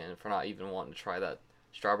not even wanting to try that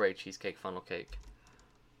strawberry cheesecake funnel cake.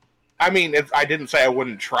 I mean, I didn't say I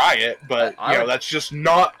wouldn't try it, but that's just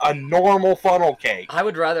not a normal funnel cake.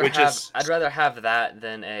 I'd rather have that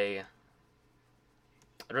than a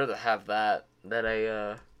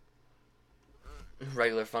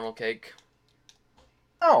regular funnel cake.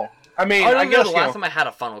 Oh, I mean, I guess the last time I had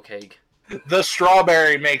a funnel cake. The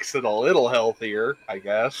strawberry makes it a little healthier, I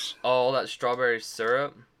guess. Oh, that strawberry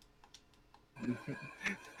syrup.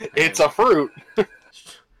 It's a fruit.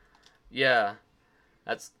 Yeah,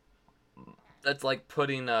 that's like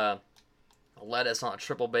putting lettuce on a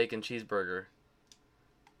triple bacon cheeseburger.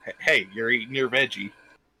 Hey, you're eating your veggie.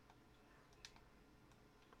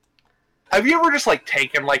 Have you ever just like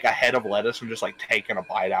taken like a head of lettuce and just like taken a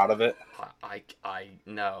bite out of it?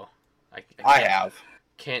 No. I have.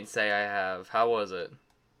 Can't say I have. How was it?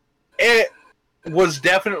 It was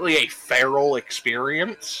definitely a feral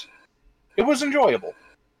experience. It was enjoyable.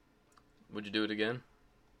 Would you do it again?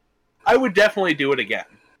 I would definitely do it again.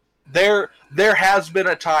 There has been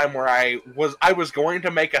a time where I was going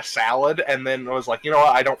to make a salad and then was like, you know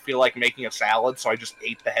what, I don't feel like making a salad, so I just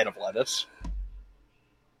ate the head of lettuce.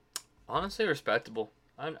 Honestly, respectable.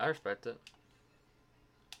 I respect it.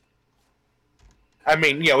 I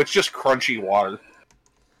mean, it's just crunchy water.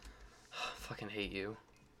 I fucking hate you.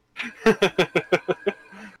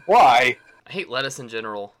 Why? I hate lettuce in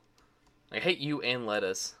general. I hate you and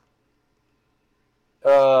lettuce.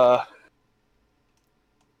 I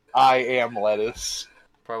am lettuce.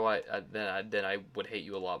 Probably why then I would hate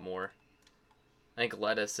you a lot more. I think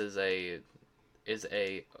lettuce is a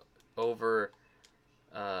over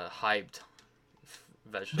hyped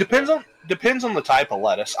vegetable. Depends on the type of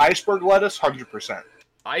lettuce. Iceberg lettuce, 100%.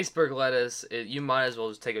 Iceberg lettuce, you might as well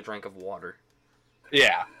just take a drink of water.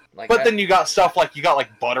 Yeah. But then you got stuff like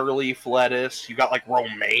butterleaf lettuce, you got like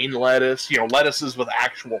romaine lettuce, lettuces with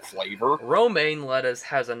actual flavor. Romaine lettuce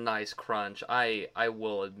has a nice crunch, I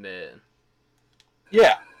will admit.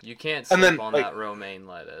 Yeah. You can't sleep on that romaine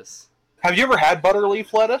lettuce. Have you ever had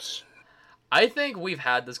butterleaf lettuce? I think we've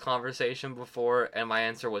had this conversation before, and my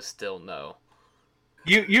answer was still no.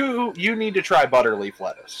 You need to try butterleaf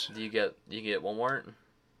lettuce. Do you get Walmart?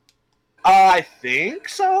 I think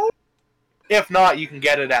so. If not, you can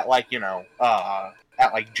get it at like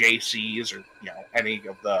at like JC's or any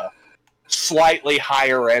of the slightly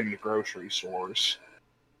higher end grocery stores.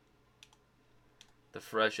 The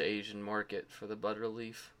fresh Asian market for the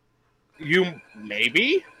butterleaf. You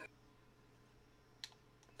maybe.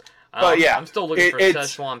 But yeah, I'm still looking for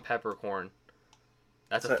Szechuan peppercorn.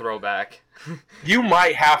 That's a throwback. You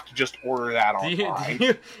might have to just order that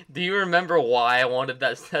online. Do you remember why I wanted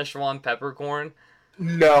that Szechuan peppercorn?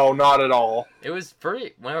 No, not at all. It was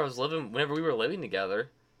free whenever we were living together.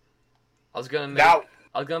 I was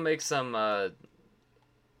gonna make some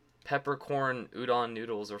peppercorn udon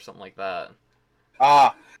noodles or something like that.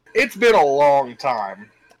 It's been a long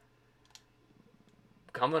time.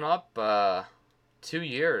 Coming up 2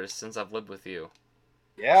 years since I've lived with you.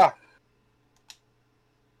 Yeah.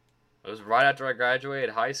 It was right after I graduated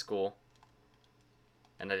high school.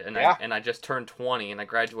 And I just turned 20 and I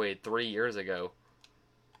graduated 3 years ago.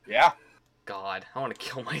 Yeah. God, I want to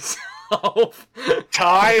kill myself.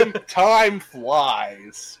 Time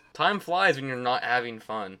flies. Time flies when you're not having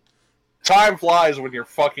fun. Time flies when you're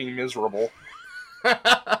fucking miserable.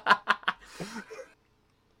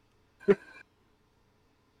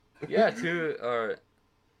 Yeah, 2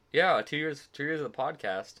 years of the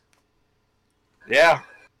podcast. Yeah.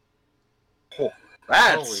 Oh,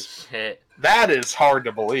 holy shit. That is hard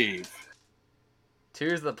to believe. 2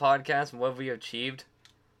 years of the podcast and what have we achieved?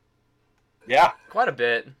 Yeah. Quite a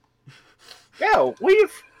bit. Yeah,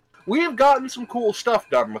 we have gotten some cool stuff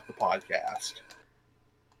done with the podcast.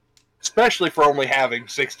 Especially for only having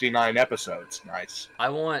 69 episodes. Nice. I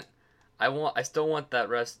still want that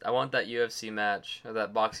I want that UFC match, or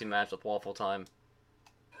that boxing match with Waffle Time.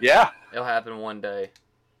 Yeah. It'll happen one day.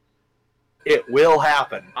 It will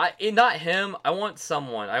happen. Not him. I want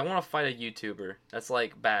someone. I want to fight a YouTuber. That's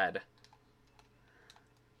like bad.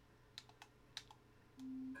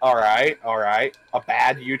 Alright. A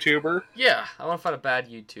bad YouTuber? Yeah, I want to fight a bad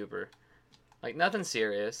YouTuber. Like, nothing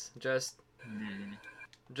serious. Just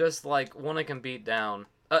like one I can beat down.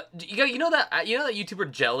 You know that YouTuber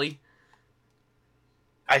Jelly?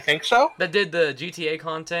 I think so. That did the GTA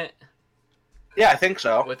content? Yeah, I think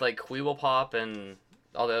so. With like Weeble and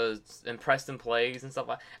all those and Preston Plays and stuff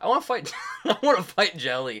like that. I want to fight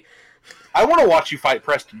Jelly. I want to watch you fight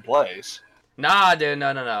Preston Plays. Nah, dude, no.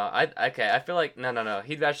 I feel like no.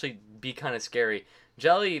 He'd actually be kind of scary.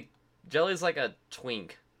 Jelly's like a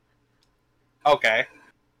twink. Okay.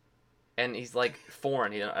 And he's like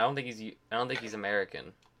foreign. I don't think he's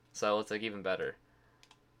American. So it's like even better.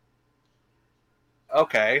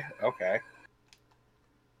 Okay.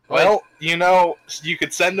 Well, you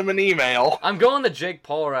could send him an email. I'm going the Jake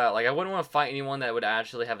Paul route. Like, I wouldn't want to fight anyone that would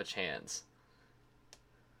actually have a chance.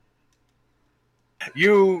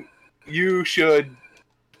 You should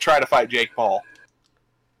try to fight Jake Paul.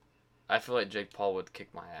 I feel like Jake Paul would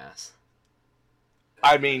kick my ass.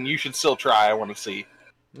 I mean, you should still try. I want to see.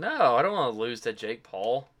 No, I don't want to lose to Jake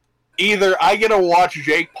Paul. Either I get to watch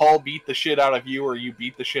Jake Paul beat the shit out of you, or you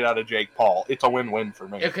beat the shit out of Jake Paul. It's a win-win for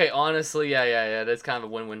me. Okay, honestly, yeah. That's kind of a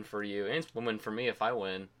win-win for you. And it's a win-win for me if I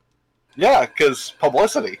win. Yeah, because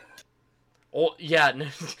publicity. Oh, yeah.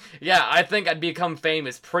 Yeah, I think I'd become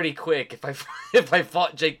famous pretty quick if I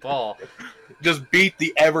fought Jake Paul. Just beat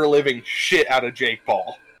the ever-living shit out of Jake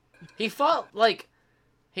Paul. He fought, like...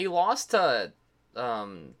 He lost to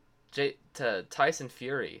Tyson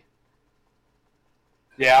Fury.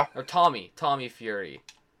 Yeah. Or Tommy Fury.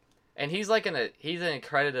 And he's like he's an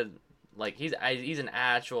accredited, like, he's an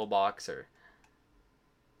actual boxer.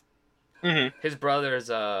 Mm-hmm. His brother's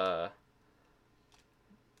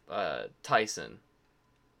Tyson.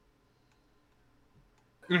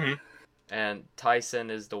 Mm-hmm. And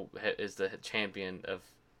Tyson is the champion of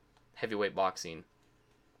heavyweight boxing.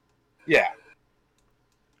 Yeah.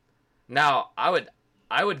 Now, I would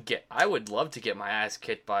love to get my ass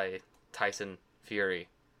kicked by Tyson Fury.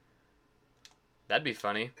 That'd be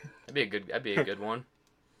funny. That'd be a good one.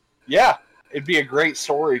 Yeah, it'd be a great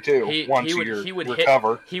story too. He would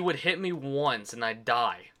recover. He would hit me once and I'd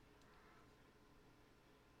die.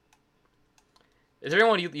 Is there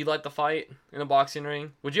anyone you'd like to fight in a boxing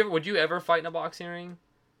ring? Would you ever fight in a boxing ring?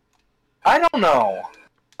 I don't know.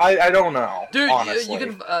 I don't know. Dude, honestly. you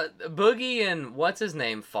can Boogie and what's his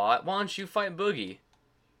name fought. Why don't you fight Boogie?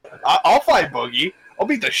 I'll fight Boogie. I'll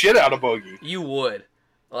beat the shit out of Boogie. You would.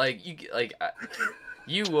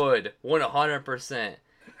 You would 100%.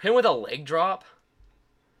 Him with a leg drop.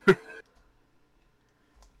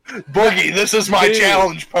 Boogie, this is my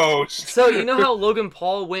challenge post. So you know how Logan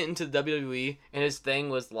Paul went into the WWE and his thing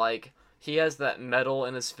was like, he has that metal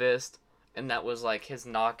in his fist, and that was like his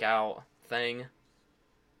knockout thing.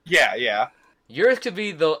 Yeah, yeah. Yours could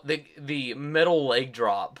be the metal leg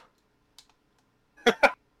drop.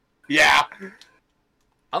 Yeah.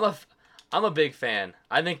 I'm a big fan.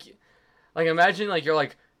 I think, like, imagine like you're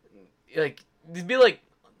like it'd be like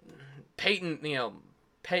Peyton,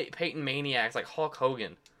 Peyton Maniacs, like Hulk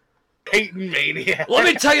Hogan. Peyton Maniac. Let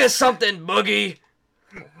me tell you something, Boogie.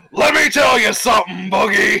 Let me tell you something,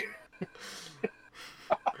 Boogie.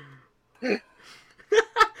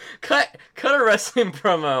 cut a wrestling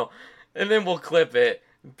promo, and then we'll clip it.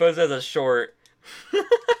 Post as a short.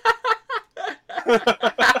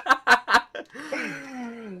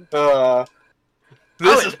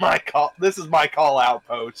 This is my call. This is my call out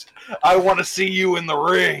post. I want to see you in the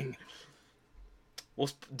ring. Well,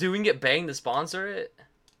 do we can get Bang to sponsor it?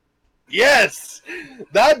 Yes,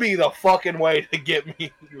 that'd be the fucking way to get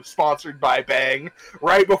me sponsored by Bang.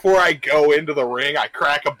 Right before I go into the ring, I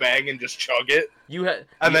crack a Bang and just chug it,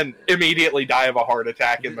 and then immediately die of a heart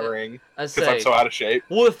attack in the ring because I'm so out of shape.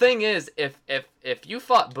 Well, the thing is, if you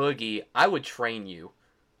fought Boogie, I would train you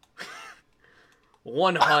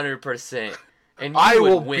 100%, and you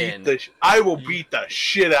would win. I will beat the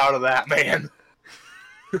shit out of that man.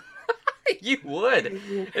 You would.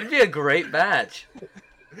 It'd be a great match.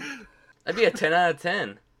 That'd be a 10 out of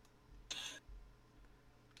 10.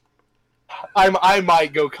 I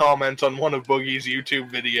might go comment on one of Boogie's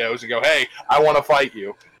YouTube videos and go, "Hey, I want to fight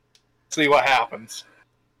you." See what happens.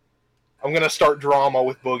 I'm gonna start drama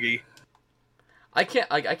with Boogie. I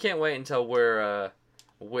can't wait until we're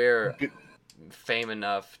fame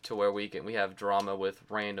enough to where we have drama with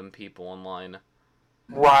random people online.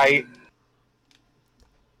 Right.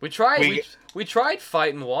 We tried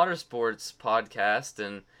Fighting Water Sports podcast,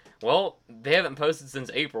 and well, they haven't posted since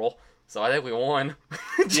April, so I think we won.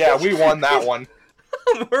 Yeah, we won that one.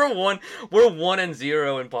 We're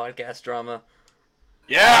 1-0 in podcast drama.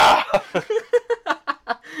 Yeah.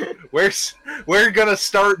 We're gonna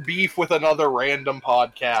start beef with another random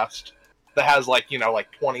podcast that has like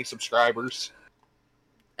 20 subscribers.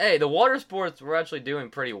 Hey, the water sports were actually doing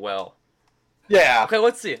pretty well. Yeah. Okay,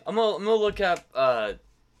 let's see. I'm gonna look up a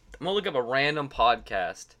random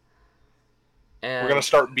podcast. And we're gonna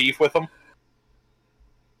start beef with them.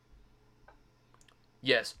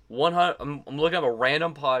 Yes, 100. I'm looking up a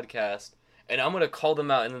random podcast, and I'm gonna call them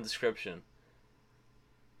out in the description.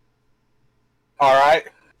 All right.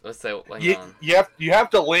 Let's say, hang on. You have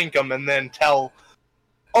to link them and then tell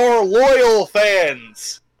our loyal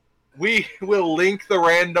fans. We will link the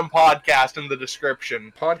random podcast in the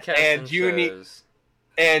description. Podcast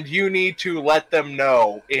and you need to let them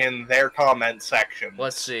know in their comment section.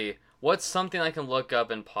 Let's see. What's something I can look up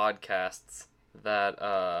in podcasts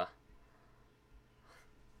that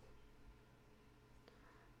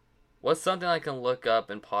What's something I can look up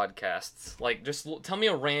in podcasts? Like, just tell me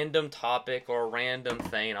a random topic or a random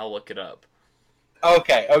thing, I'll look it up.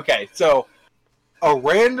 Okay. So, a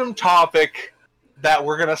random topic that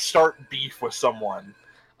we're gonna start beef with someone.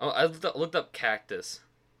 Oh, I looked up cactus.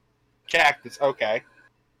 Cactus, okay.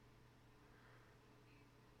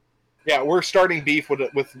 Yeah, we're starting beef with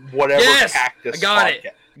whatever cactus. Got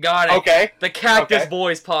it. Okay. The Cactus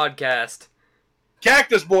Boys podcast.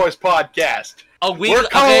 Cactus Boys podcast.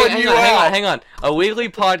 Hang on. A weekly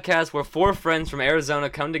podcast where 4 friends from Arizona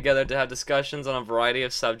come together to have discussions on a variety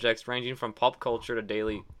of subjects ranging from pop culture to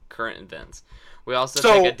daily current events. We also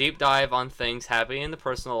take a deep dive on things happening in the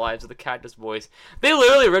personal lives of the Cactus Boys. They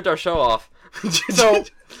literally ripped our show off.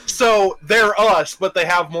 So they're us, but they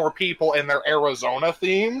have more people and they're Arizona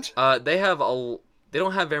themed. They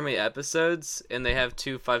don't have very many episodes, and they have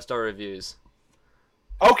 2 5-star reviews.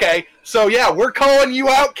 Okay, so yeah, we're calling you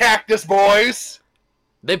out, Cactus Boys.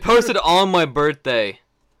 They posted on my birthday.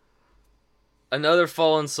 Another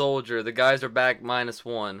fallen soldier. The guys are back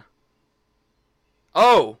 -1.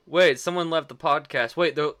 Oh, wait, someone left the podcast.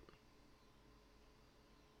 Wait, they're...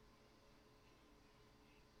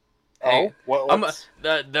 Hey,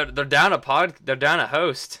 they're down They're down a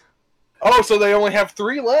host. Oh, so they only have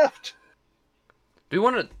 3 left. Do you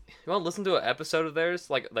want to listen to an episode of theirs,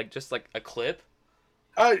 like just like a clip?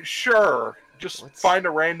 Sure. Just find a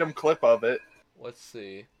random clip of it. Let's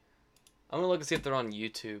see. I'm gonna look and see if they're on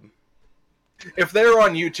YouTube. If they're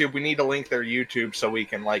on YouTube, we need to link their YouTube so we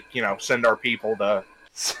can send our people to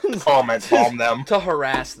comment bomb them. To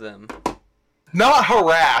harass them. Not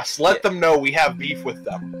harass. Let them know we have beef with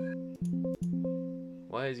them.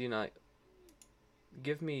 Why is he not?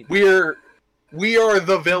 Give me. We are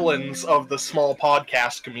the villains of the small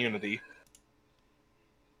podcast community.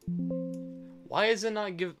 Why is it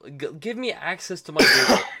not give me access to my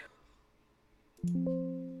Google?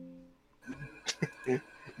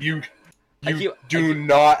 You do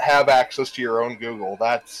not have access to your own Google.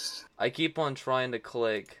 That's... I keep on trying to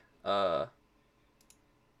click, it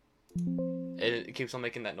keeps on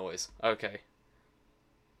making that noise. Okay.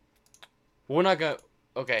 We're not gonna...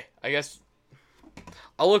 Okay, I guess...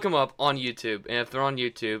 I'll look them up on YouTube, and if they're on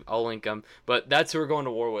YouTube, I'll link them. But that's who we're going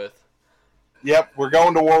to war with. Yep, we're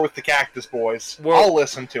going to war with the Cactus Boys. I'll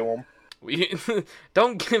listen to them.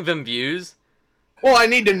 Don't give them views. Well, I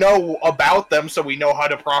need to know about them so we know how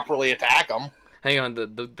to properly attack them. Hang on,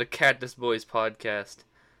 the Cactus Boys podcast.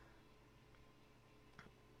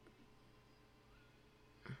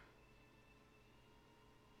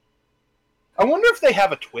 I wonder if they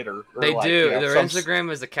have a Twitter. Or they do. Their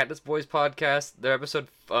Instagram is the Cactus Boys podcast. They're on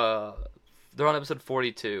episode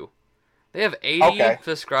 42. They have 80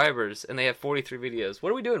 subscribers and they have 43 videos.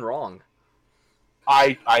 What are we doing wrong?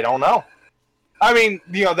 I don't know. I mean,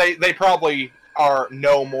 they probably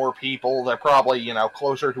know more people. They're probably,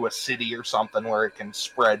 closer to a city or something where it can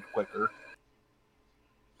spread quicker.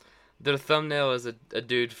 Their thumbnail is a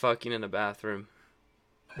dude fucking in a bathroom.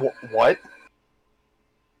 What?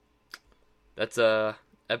 That's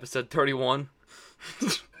episode 31.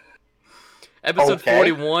 Episode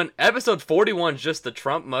 41. Episode 41 is just the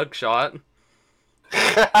Trump mugshot.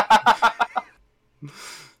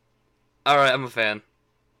 Alright, I'm a fan.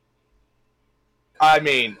 I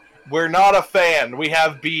mean, we're not a fan. We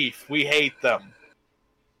have beef. We hate them.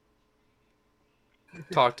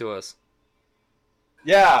 Talk to us.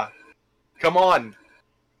 Yeah. Come on.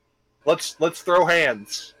 Let's throw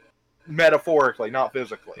hands. Metaphorically, not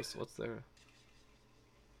physically. What's there?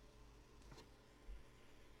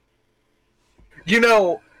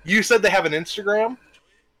 You said they have an Instagram?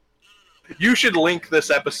 You should link this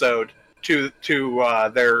episode to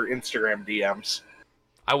their Instagram DMs.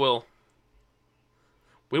 I will.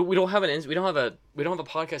 We don't have a podcast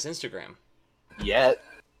Instagram yet.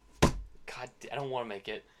 God, I don't want to make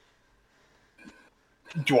it.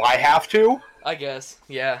 Do I have to? I guess.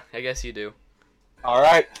 Yeah, I guess you do. All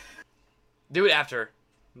right. Do it after.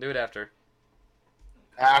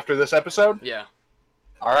 After this episode? Yeah.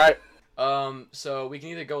 All right. So we can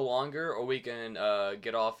either go longer or we can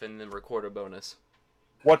get off and then record a bonus.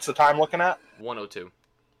 What's the time looking at? 102.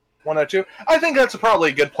 102? I think that's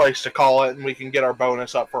probably a good place to call it, and we can get our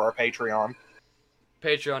bonus up for our Patreon.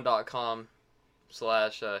 Patreon.com/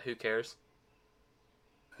 Who Cares?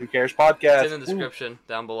 Who Cares Podcast. It's in the description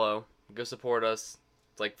down below. Go support us.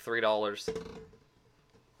 It's like $3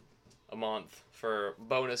 a month for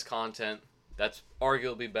bonus content. That's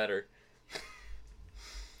arguably better.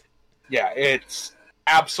 Yeah, it's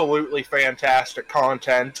absolutely fantastic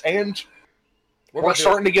content, and we're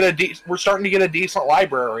starting to get a decent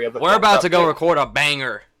library of it. We're about to go record a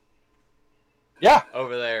banger. Yeah,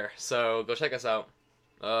 over there. So go check us out.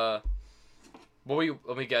 What were you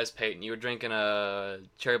guys, Peyton? You were drinking a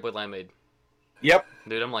Cherry Blade Limeade. Yep.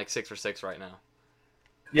 Dude, I'm like 6 for 6 right now.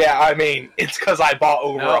 Yeah, I mean, it's because I bought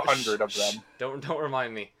over 100 of them. Don't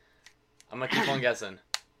remind me. I'm gonna keep on guessing.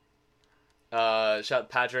 Shout out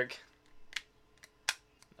Patrick.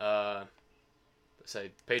 Say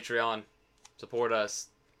Patreon, support us,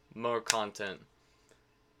 more content.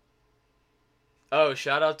 Oh,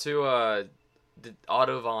 shout out to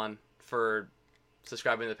Autovon for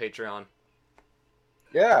subscribing to the Patreon.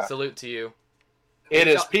 Yeah. Salute to you. It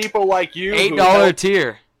is people like you. $8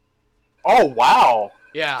 tier. Oh wow.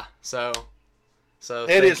 Yeah. So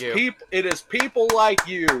it is people like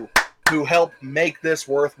you who help make this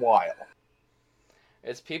worthwhile.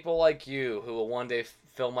 It's people like you who will one day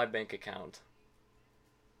fill my bank account.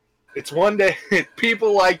 It's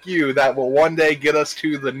people like you that will one day get us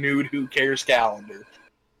to the nude Who Cares calendar.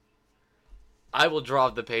 I will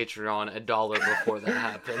drop the Patreon $1 before that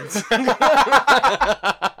happens.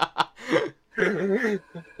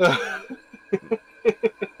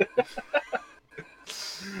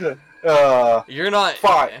 You're not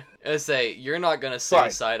fine. You're not gonna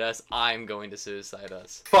suicide us. I'm going to suicide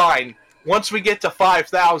us. Fine. Once we get to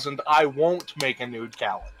 5,000, I won't make a nude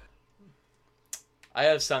calendar. I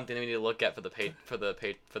have something we need to look at for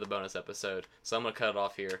the bonus episode, so I'm gonna cut it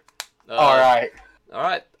off here. All right.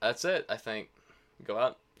 That's it. I think. Go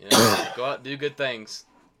out, go out, do good things,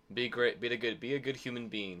 be great, be a good human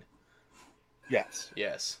being. Yes.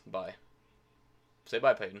 Bye. Say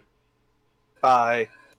bye, Peyton. Bye.